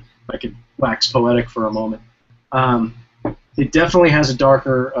something. If I could wax poetic for a moment. It definitely has a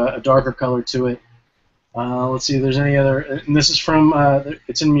darker color to it. Let's see if there's any other. And this is from.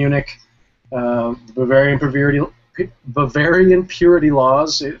 It's in Munich. Bavarian purity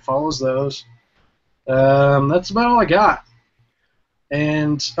laws. It follows those. That's about all I got.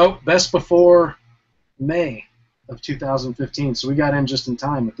 And best before May of 2015. So we got in just in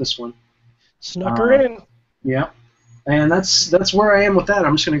time with this one. Snuck her in. Yeah. And that's where I am with that.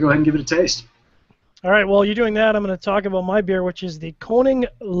 I'm just going to go ahead and give it a taste. All right, while you're doing that, I'm going to talk about my beer, which is the Koning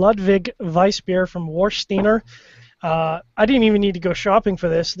Ludwig Weissbier from Warsteiner. I didn't even need to go shopping for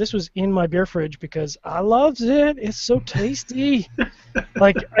this. This was in my beer fridge because I loved it. It's so tasty.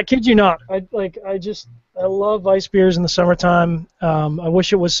 Like, I kid you not. I love Weiss beers in the summertime. I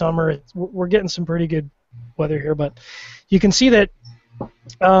wish it was summer. We're getting some pretty good weather here, but you can see that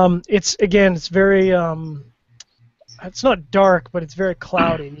it's very it's not dark, but it's very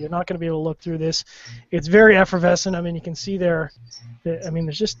cloudy. You're not going to be able to look through this. It's very effervescent. I mean, you can see there.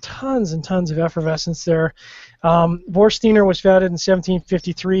 There's just tons and tons of effervescence there. Warsteiner was founded in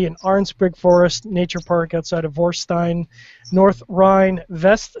 1753 in Arnsberg Forest Nature Park outside of Vorstein, North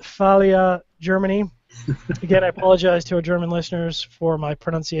Rhine-Westphalia, Germany. Again, I apologize to our German listeners for my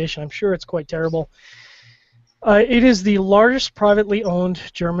pronunciation. I'm sure it's quite terrible. It is the largest privately owned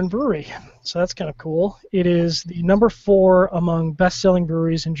German brewery, so that's kind of cool. It is the number 4 among best-selling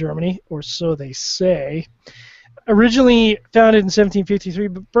breweries in Germany, or so they say. Originally founded in 1753,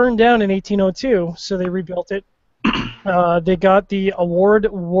 but burned down in 1802, so they rebuilt it. They got the awarded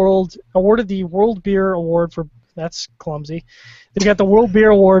the World Beer Award for, that's clumsy. They got the World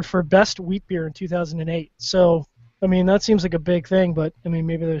Beer Award for Best Wheat Beer in 2008. So, I mean, that seems like a big thing, but, I mean,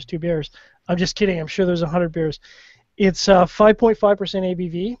 maybe there's 2 beers. I'm just kidding. I'm sure there's 100 beers. It's 5.5%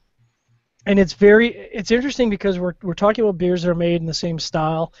 ABV, and it's interesting because we're talking about beers that are made in the same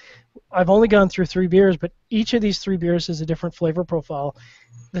style. I've only gone through 3 beers, but each of these 3 beers has a different flavor profile.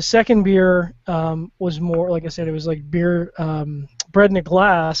 The second beer was more, like I said, it was like beer bred in a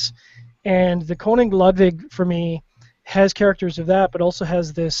glass, and the Koning Ludwig, for me, has characters of that, but also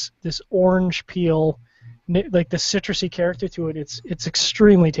has this orange peel, like the citrusy character to it. It's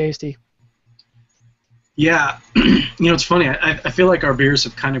extremely tasty. Yeah, it's funny. I feel like our beers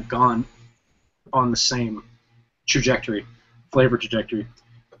have kind of gone on the same flavor trajectory.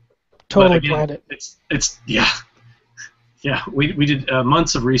 Totally planned it. It's yeah. We did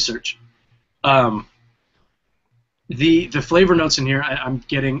months of research. The flavor notes in here, I'm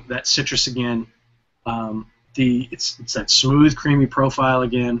getting that citrus again. It's that smooth, creamy profile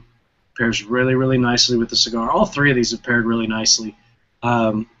again. Pairs really, really nicely with the cigar. All 3 of these have paired really nicely.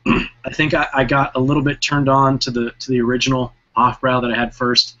 I think I got a little bit turned on to the original Hofbrau that I had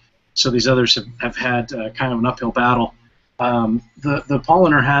first, so these others have had kind of an uphill battle. The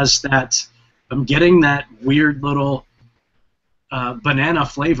Paulaner has that. I'm getting that weird little banana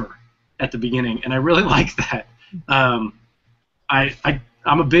flavor at the beginning, and I really like that. I'm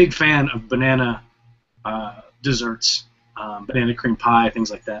a big fan of banana desserts, banana cream pie, things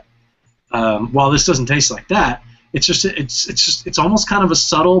like that. While this doesn't taste like that, it's almost kind of a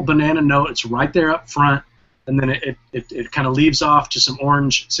subtle banana note. It's right there up front, and then it kind of leaves off to some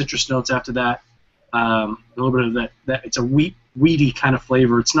orange citrus notes after that. A little bit of that. It's a weedy kind of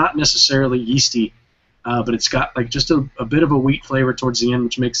flavor. It's not necessarily yeasty, but it's got like just a bit of a wheat flavor towards the end,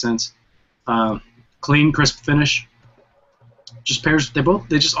 which makes sense. Clean, crisp finish. Just pairs. They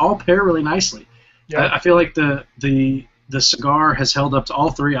just all pair really nicely. Yeah. I feel like the cigar has held up to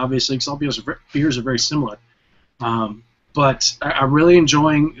all 3, obviously, because all beers are very similar. But I'm really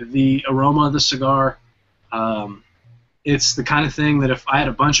enjoying the aroma of the cigar. It's the kind of thing that if I had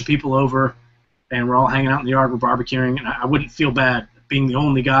a bunch of people over and we're all hanging out in the yard, we're barbecuing, and I wouldn't feel bad being the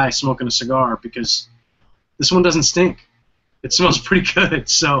only guy smoking a cigar because this one doesn't stink. It smells pretty good.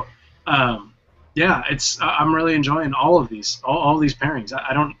 So, yeah, I'm really enjoying all of these, all these pairings.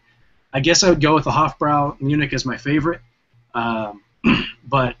 I guess I would go with the Hofbrau Munich as my favorite,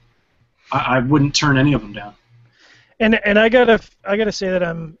 but I wouldn't turn any of them down. And I gotta say that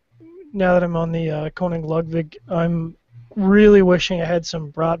now that I'm on the Koning Ludwig, I'm really wishing I had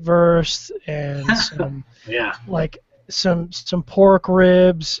some bratwurst and some like some pork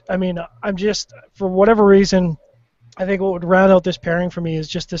ribs. I mean, I'm just, for whatever reason, I think what would round out this pairing for me is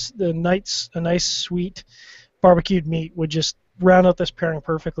just a nice sweet barbecued meat would just round out this pairing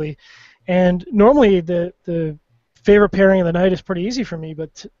perfectly. And normally the favorite pairing of the night is pretty easy for me,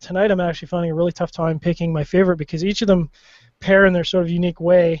 but tonight I'm actually finding a really tough time picking my favorite because each of them pair in their sort of unique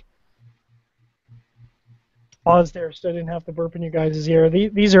way. pause there so I didn't have to burp in you guys' ear.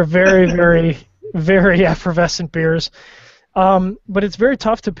 These are very, very, very effervescent beers. But it's very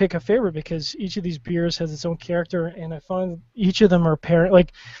tough to pick a favorite because each of these beers has its own character, and I find each of them are pairing.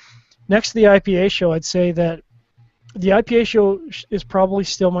 Like, next to the IPA show, I'd say that the IPA show is probably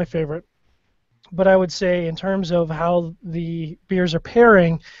still my favorite. But I would say in terms of how the beers are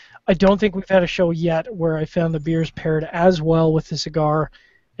pairing, I don't think we've had a show yet where I found the beers paired as well with the cigar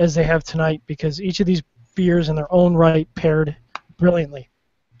as they have tonight, because each of these beers in their own right paired brilliantly.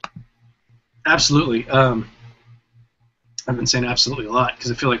 Absolutely. I've been saying absolutely a lot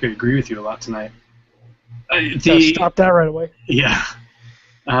because I feel like I agree with you a lot tonight. Stop that right away. Yeah.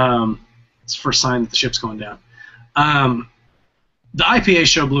 It's the first sign that the ship's going down. The IPA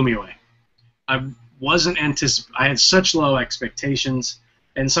show blew me away. I had such low expectations,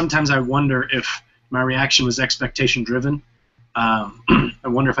 and sometimes I wonder if my reaction was expectation driven. I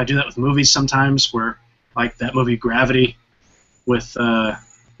wonder if I do that with movies sometimes, where, like that movie Gravity with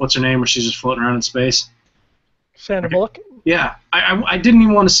what's her name, where she's just floating around in space. Sandra Bullock. Yeah, I didn't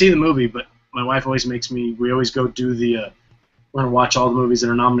even want to see the movie, but my wife always makes me. We always go do the. We're gonna watch all the movies that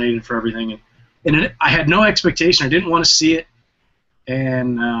are nominated for everything, and I had no expectation. I didn't want to see it,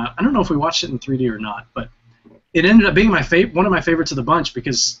 and I don't know if we watched it in 3D or not, but it ended up being one of my favorites of the bunch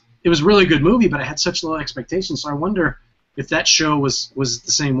because it was a really good movie, but I had such low expectations. So I wonder if that show was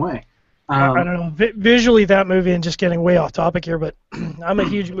the same way. I don't know. Visually, that movie, and just getting way off topic here, but I'm a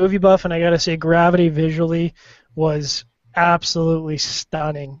huge movie buff, and I gotta say, Gravity visually was absolutely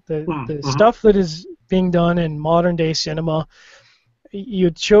stunning. The stuff that is being done in modern day cinema,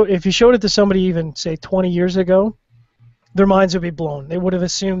 if you showed it to somebody even say 20 years ago, their minds would be blown. They would have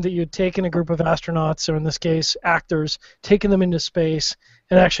assumed that you'd taken a group of astronauts, or in this case actors, taken them into space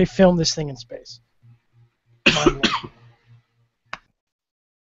and actually filmed this thing in space.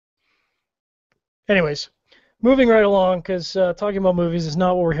 Anyways, moving right along, because talking about movies is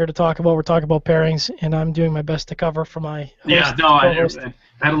not what we're here to talk about. We're talking about pairings, and I'm doing my best to cover for my host. Yeah, no, I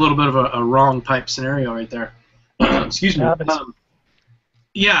had a little bit of a wrong type scenario right there. Excuse me.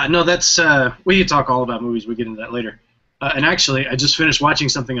 Yeah, no, that's we can talk all about movies. We get into that later. And actually, I just finished watching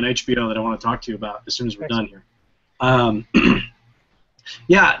something on HBO that I want to talk to you about as soon as we're done here.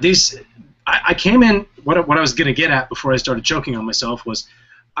 Yeah, I came in. What I was going to get at before I started choking on myself was,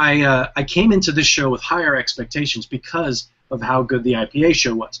 I came into this show with higher expectations because of how good the IPA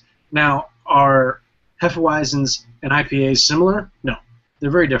show was. Now, are Hefeweizens and IPAs similar? No, they're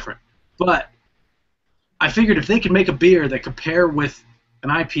very different. But I figured if they could make a beer that could pair with an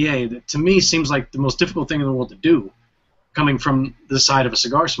IPA, that to me seems like the most difficult thing in the world to do, coming from the side of a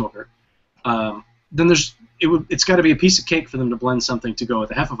cigar smoker, then it's got to be a piece of cake for them to blend something to go with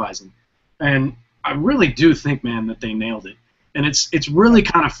the Hefeweizen. And I really do think, man, that they nailed it. And it's really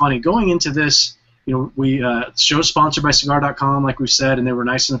kind of funny. Going into this, the show's sponsored by Cigar.com, like we said, and they were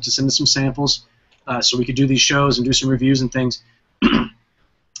nice enough to send us some samples so we could do these shows and do some reviews and things.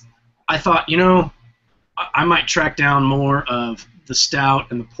 I thought, I might track down more of the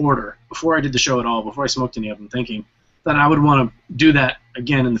stout and the porter before I did the show at all, before I smoked any of them, thinking that I would want to do that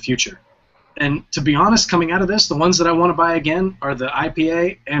again in the future. And to be honest, coming out of this, the ones that I want to buy again are the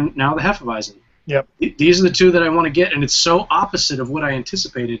IPA and now the Hefeweizen. Yep. These are the two that I want to get, and it's so opposite of what I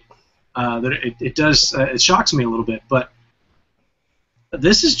anticipated that it shocks me a little bit. But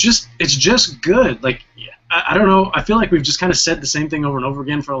this is it's just good. Like, I don't know. I feel like we've just kind of said the same thing over and over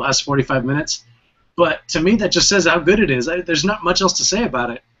again for the last 45 minutes. But to me, that just says how good it is. There's not much else to say about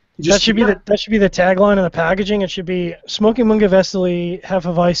it. That should be the tagline in the packaging. It should be Smoking Mungo Esteli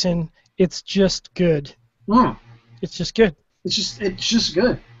Hefeweizen. It's just good. It's just good. It's just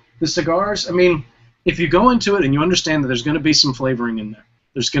good. The cigars, I mean, if you go into it and you understand that there's going to be some flavoring in there,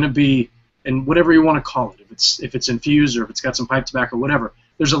 there's going to be, and whatever you want to call it, if it's infused or if it's got some pipe tobacco, whatever,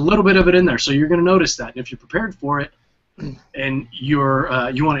 there's a little bit of it in there, so you're going to notice that. And if you're prepared for it, and you're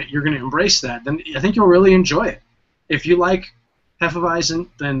going to embrace that, then I think you'll really enjoy it. If you like Hefeweizen,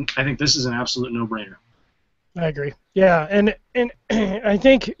 then I think this is an absolute no-brainer. I agree. Yeah, and I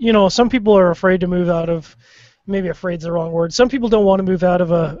think some people are afraid to move out of. Maybe afraid's the wrong word. Some people don't want to move out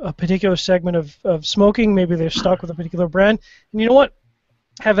of a particular segment of smoking. Maybe they're stuck with a particular brand. And you know what?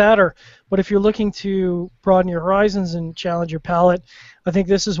 Have at her. But if you're looking to broaden your horizons and challenge your palate, I think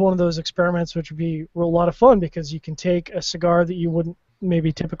this is one of those experiments which would be a lot of fun, because you can take a cigar that you wouldn't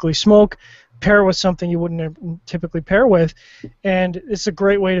maybe typically smoke, pair it with something you wouldn't typically pair with, and it's a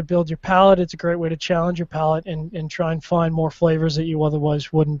great way to build your palate. It's a great way to challenge your palate and try and find more flavors that you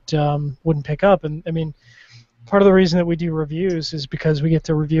otherwise wouldn't pick up. And I mean, part of the reason that we do reviews is because we get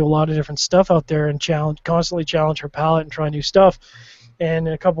to review a lot of different stuff out there and constantly challenge our palate and try new stuff. and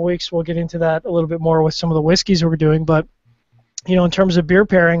in a couple weeks we'll get into that a little bit more with some of the whiskeys we're doing. But in terms of beer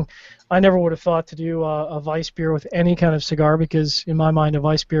pairing, I never would have thought to do a Weiss beer with any kind of cigar, because in my mind a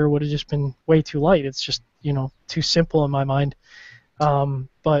Weiss beer would have just been way too light. It's just too simple in my mind.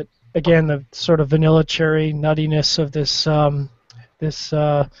 But again, the sort of vanilla cherry nuttiness of this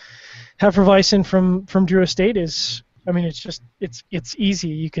Hefeweizen from Drew Estate is, it's easy.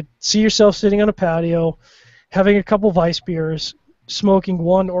 You could see yourself sitting on a patio, having a couple Weiss beers, smoking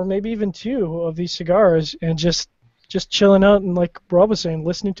one or maybe even two of these cigars, and just chilling out and, like Rob was saying,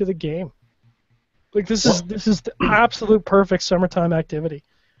 listening to the game. Like this is the absolute perfect summertime activity.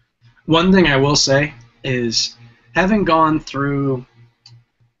 One thing I will say is, having gone through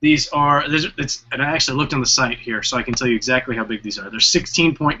these and I actually looked on the site here, so I can tell you exactly how big these are. They're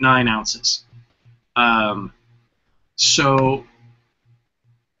 16.9 ounces. So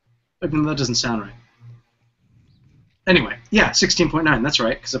that doesn't sound right. Anyway, yeah, 16.9. That's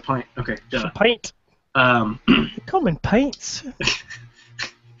right, because a pint. Okay, duh. A pint. They come in pints.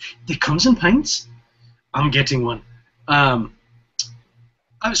 It comes in pints? I'm getting one. So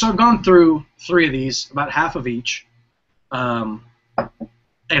I've gone through 3 of these, about half of each, and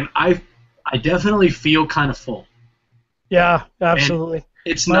I definitely feel kind of full. Yeah, absolutely. And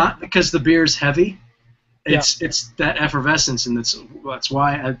it's not because the beer's heavy. It's that effervescence, and that's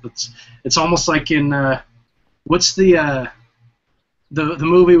why it's almost like in what's the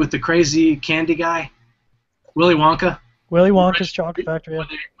movie with the crazy candy guy, Willy Wonka. Willy Wonka's Chocolate Factory. Yeah.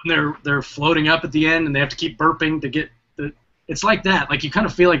 When they're floating up at the end, and they have to keep burping to get the. It's like that. Like, you kind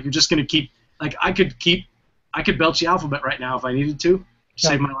of feel like you're just gonna keep. Like, I could belch the alphabet right now if I needed to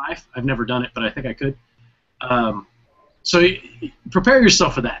save my life. I've never done it, but I think I could. So prepare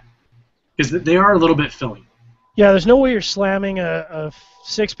yourself for that, because they are a little bit filling. Yeah, there's no way you're slamming a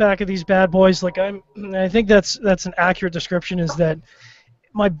 6-pack of these bad boys. Like, I think that's an accurate description, is that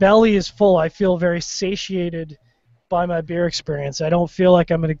my belly is full. I feel very satiated by my beer experience. I don't feel like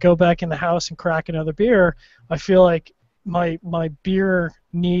I'm going to go back in the house and crack another beer. I feel like my beer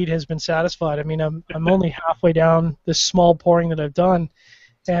need has been satisfied. I mean, I'm only halfway down this small pouring that I've done,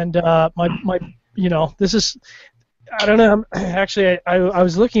 and this is, I don't know. Actually, I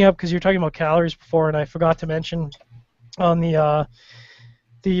was looking up, because you were talking about calories before, and I forgot to mention on the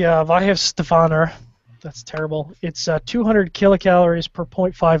Weihenstephaner. That's terrible. It's 200 kilocalories per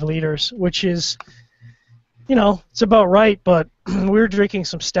 0.5 liters, which is, it's about right. But we were drinking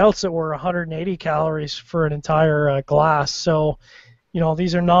some stouts that were 180 calories for an entire glass. So,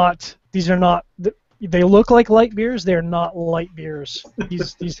 these are not. They look like light beers. They're not light beers.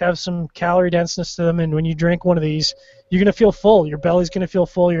 These have some calorie denseness to them, and when you drink one of these, you're gonna feel full. Your belly's gonna feel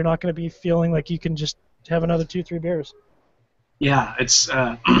full. You're not gonna be feeling like you can just have another 2-3 beers. Yeah, it's.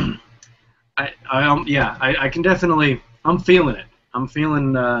 I can definitely. I'm feeling it. I'm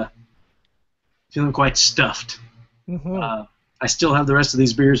feeling quite stuffed. Mm-hmm. I still have the rest of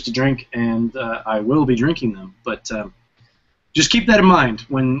these beers to drink, and I will be drinking them. But just keep that in mind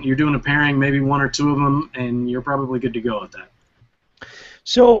when you're doing a pairing, maybe 1 or 2 of them, and you're probably good to go with that.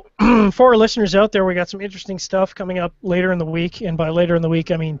 So for our listeners out there, we got some interesting stuff coming up later in the week, and by later in the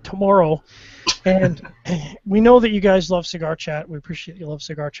week, I mean tomorrow. And we know that you guys love Cigar Chat. We appreciate you love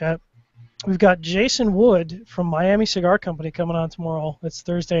Cigar Chat. We've got Jason Wood from Miami Cigar Company coming on tomorrow. It's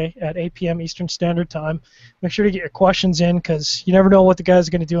Thursday at 8 p.m. Eastern Standard Time. Make sure to get your questions in, because you never know what the guys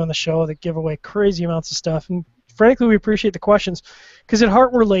are going to do on the show. They give away crazy amounts of stuff. And frankly, we appreciate the questions, because at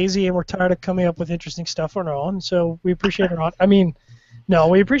heart we're lazy and we're tired of coming up with interesting stuff on our own. So we appreciate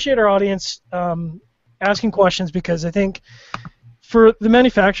we appreciate our audience asking questions, because I think for the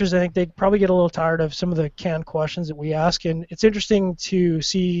manufacturers, I think they probably get a little tired of some of the canned questions that we ask, and it's interesting to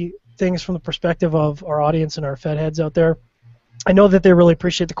see things from the perspective of our audience and our Fed heads out there. I know that they really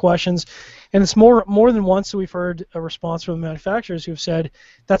appreciate the questions, and it's more than once that we've heard a response from the manufacturers who've said,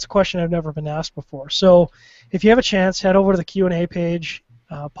 that's a question I've never been asked before. So if you have a chance, head over to the Q&A page,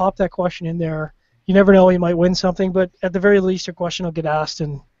 pop that question in there. You never know, you might win something, but at the very least your question will get asked,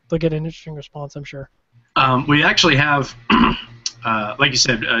 and they'll get an interesting response, I'm sure. We actually have, like you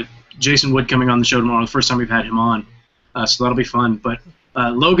said, Jason Wood coming on the show tomorrow, the first time we've had him on, so that'll be fun. But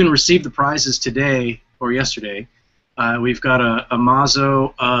Logan received the prizes today, or yesterday. We've got a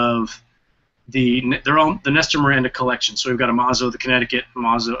Mazo of the Nestor Miranda collection. So we've got a Mazo of the Connecticut, a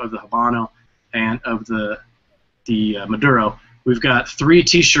Mazo of the Habano, and of the Maduro. We've got 3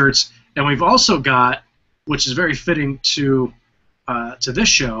 T-shirts, and we've also got, which is very fitting to this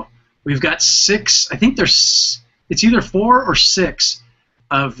show, we've got 6. I think it's either 4 or 6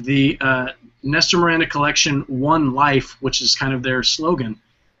 of the Nestor Miranda collection One Life, which is kind of their slogan,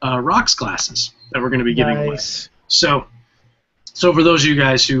 rocks glasses that we're going to be giving away. So So for those of you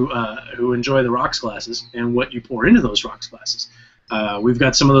guys who enjoy the rocks glasses and what you pour into those rocks glasses, we've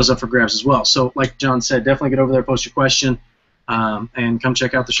got some of those up for grabs as well. So like John said, definitely get over there, post your question, and come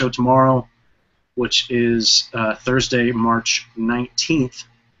check out the show tomorrow, which is Thursday, March 19th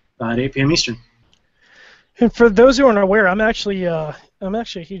at 8 p.m. Eastern. And for those who aren't aware, I'm actually a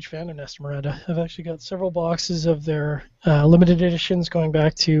huge fan of Nesta Miranda. I've actually got several boxes of their limited editions going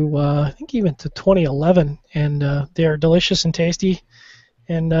back to I think even to 2011, and they are delicious and tasty,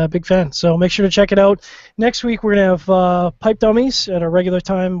 and big fan. So make sure to check it out. Next week we're gonna have pipe dummies at a regular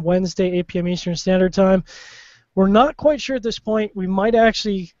time, Wednesday 8 p.m. Eastern Standard Time. We're not quite sure at this point. We might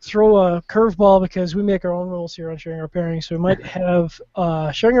actually throw a curveball because we make our own rules here on Sharing Our Pairings. So we might have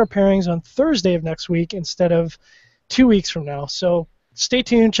Sharing Our Pairings on Thursday of next week instead of 2 weeks from now. So stay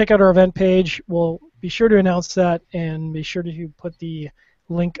tuned. Check out our event page. We'll be sure to announce that, and be sure to put the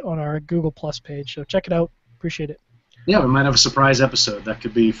link on our Google Plus page. So check it out. Appreciate it. Yeah, we might have a surprise episode. That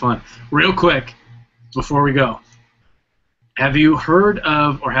could be fun. Real quick, before we go, have you heard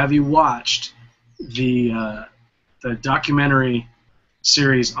of or have you watched the documentary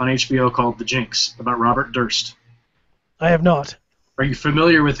series on HBO called The Jinx about Robert Durst? I have not. Are you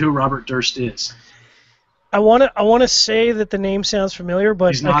familiar with who Robert Durst is? I want to say that the name sounds familiar,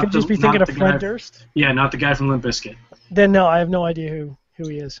 but I could just be thinking of Fred Durst. Yeah, not the guy from Limp Bizkit. Then no, I have no idea who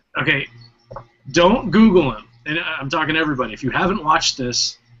he is. Okay, don't Google him. And I'm talking to everybody. If you haven't watched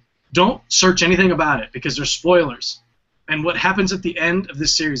this, don't search anything about it because there's spoilers. And what happens at the end of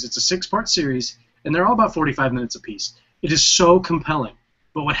this series, it's a 6-part series, and they're all about 45 minutes apiece. It is so compelling.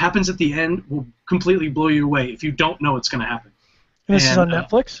 But what happens at the end will completely blow you away if you don't know what's going to happen. And this is on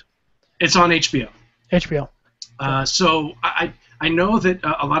Netflix? It's on HBO. HBO. So I know that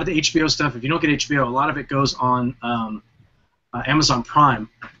a lot of the HBO stuff, if you don't get HBO, a lot of it goes on Amazon Prime.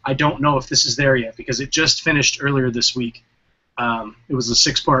 I don't know if this is there yet because it just finished earlier this week. It was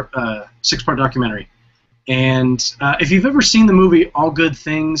a 6-part documentary. And if you've ever seen the movie All Good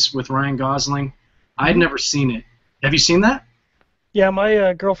Things with Ryan Gosling, I'd never seen it. Have you seen that? Yeah,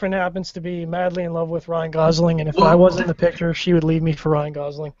 my girlfriend happens to be madly in love with Ryan Gosling, and if I wasn't in the picture, she would leave me for Ryan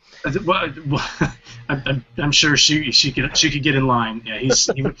Gosling. I'm sure she could get in line. Yeah,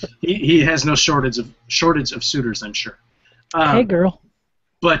 he has no shortage of suitors, I'm sure. Hey, girl.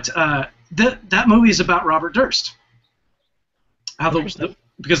 But that movie is about Robert Durst.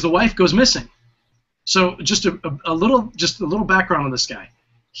 Because the wife goes missing. So just a little background on this guy.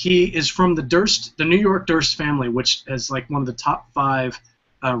 He is from the New York Durst family, which is like one of the top 5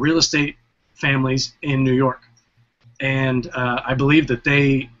 real estate families in New York. And I believe that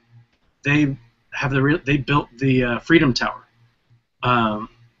they built the Freedom Tower, and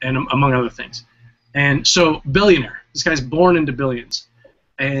among other things. And so billionaire. This guy's born into billions,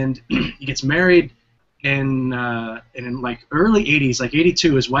 and he gets married, and in like early 80s, like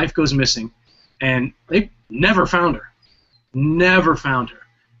 82, his wife goes missing, and they never found her. Never found her.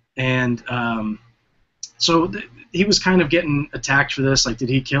 And so he was kind of getting attacked for this. Like, did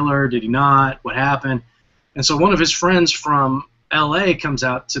he kill her? Did he not? What happened? And so one of his friends from L.A. comes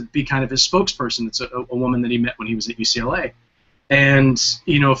out to be kind of his spokesperson. It's a woman that he met when he was at UCLA. And,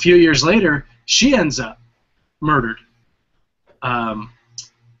 a few years later, she ends up murdered,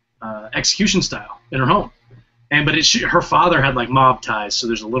 execution style, in her home. But her father had like mob ties, so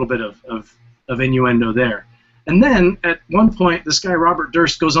there's a little bit of innuendo there. And then at one point, this guy Robert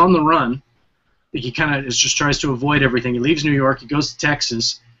Durst goes on the run. He kind of just tries to avoid everything. He leaves New York. He goes to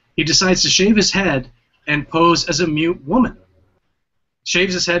Texas. He decides to shave his head and pose as a mute woman.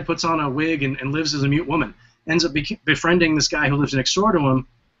 Shaves his head, puts on a wig, and lives as a mute woman. Ends up befriending this guy who lives next door to him,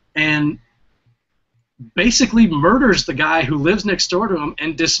 and basically murders the guy who lives next door to him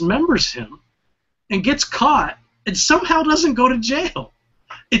and dismembers him, and gets caught and somehow doesn't go to jail.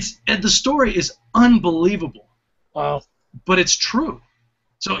 The story is unbelievable. Wow. But it's true.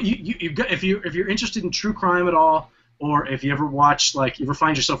 So you've got, if you're interested in true crime at all, or if you ever watch, like, you ever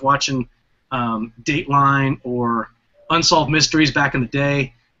find yourself watching Dateline or Unsolved Mysteries back in the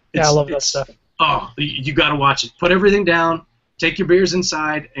day. Yeah, I love that stuff. Oh, you got to watch it. Put everything down, take your beers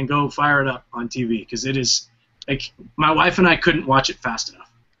inside, and go fire it up on TV, because it is, like, my wife and I couldn't watch it fast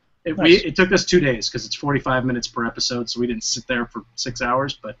enough. It took us 2 days because it's 45 minutes per episode, so we didn't sit there for 6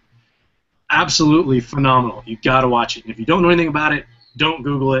 hours, but absolutely phenomenal. You got to watch it. And if you don't know anything about it, don't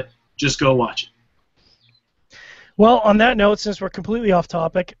Google it. Just go watch it. Well, on that note, since we're completely off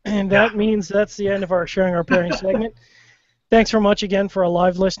topic, and that means that's the end of our Sharing Our Pairing segment. Thanks very much again for our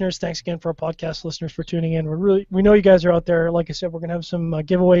live listeners. Thanks again for our podcast listeners for tuning in. We know you guys are out there. Like I said, we're going to have some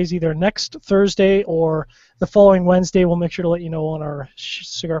giveaways either next Thursday or the following Wednesday. We'll make sure to let you know on our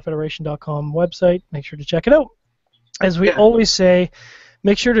cigarfederation.com website. Make sure to check it out. As we Yeah. always say,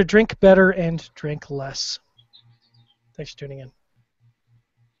 make sure to drink better and drink less. Thanks for tuning in.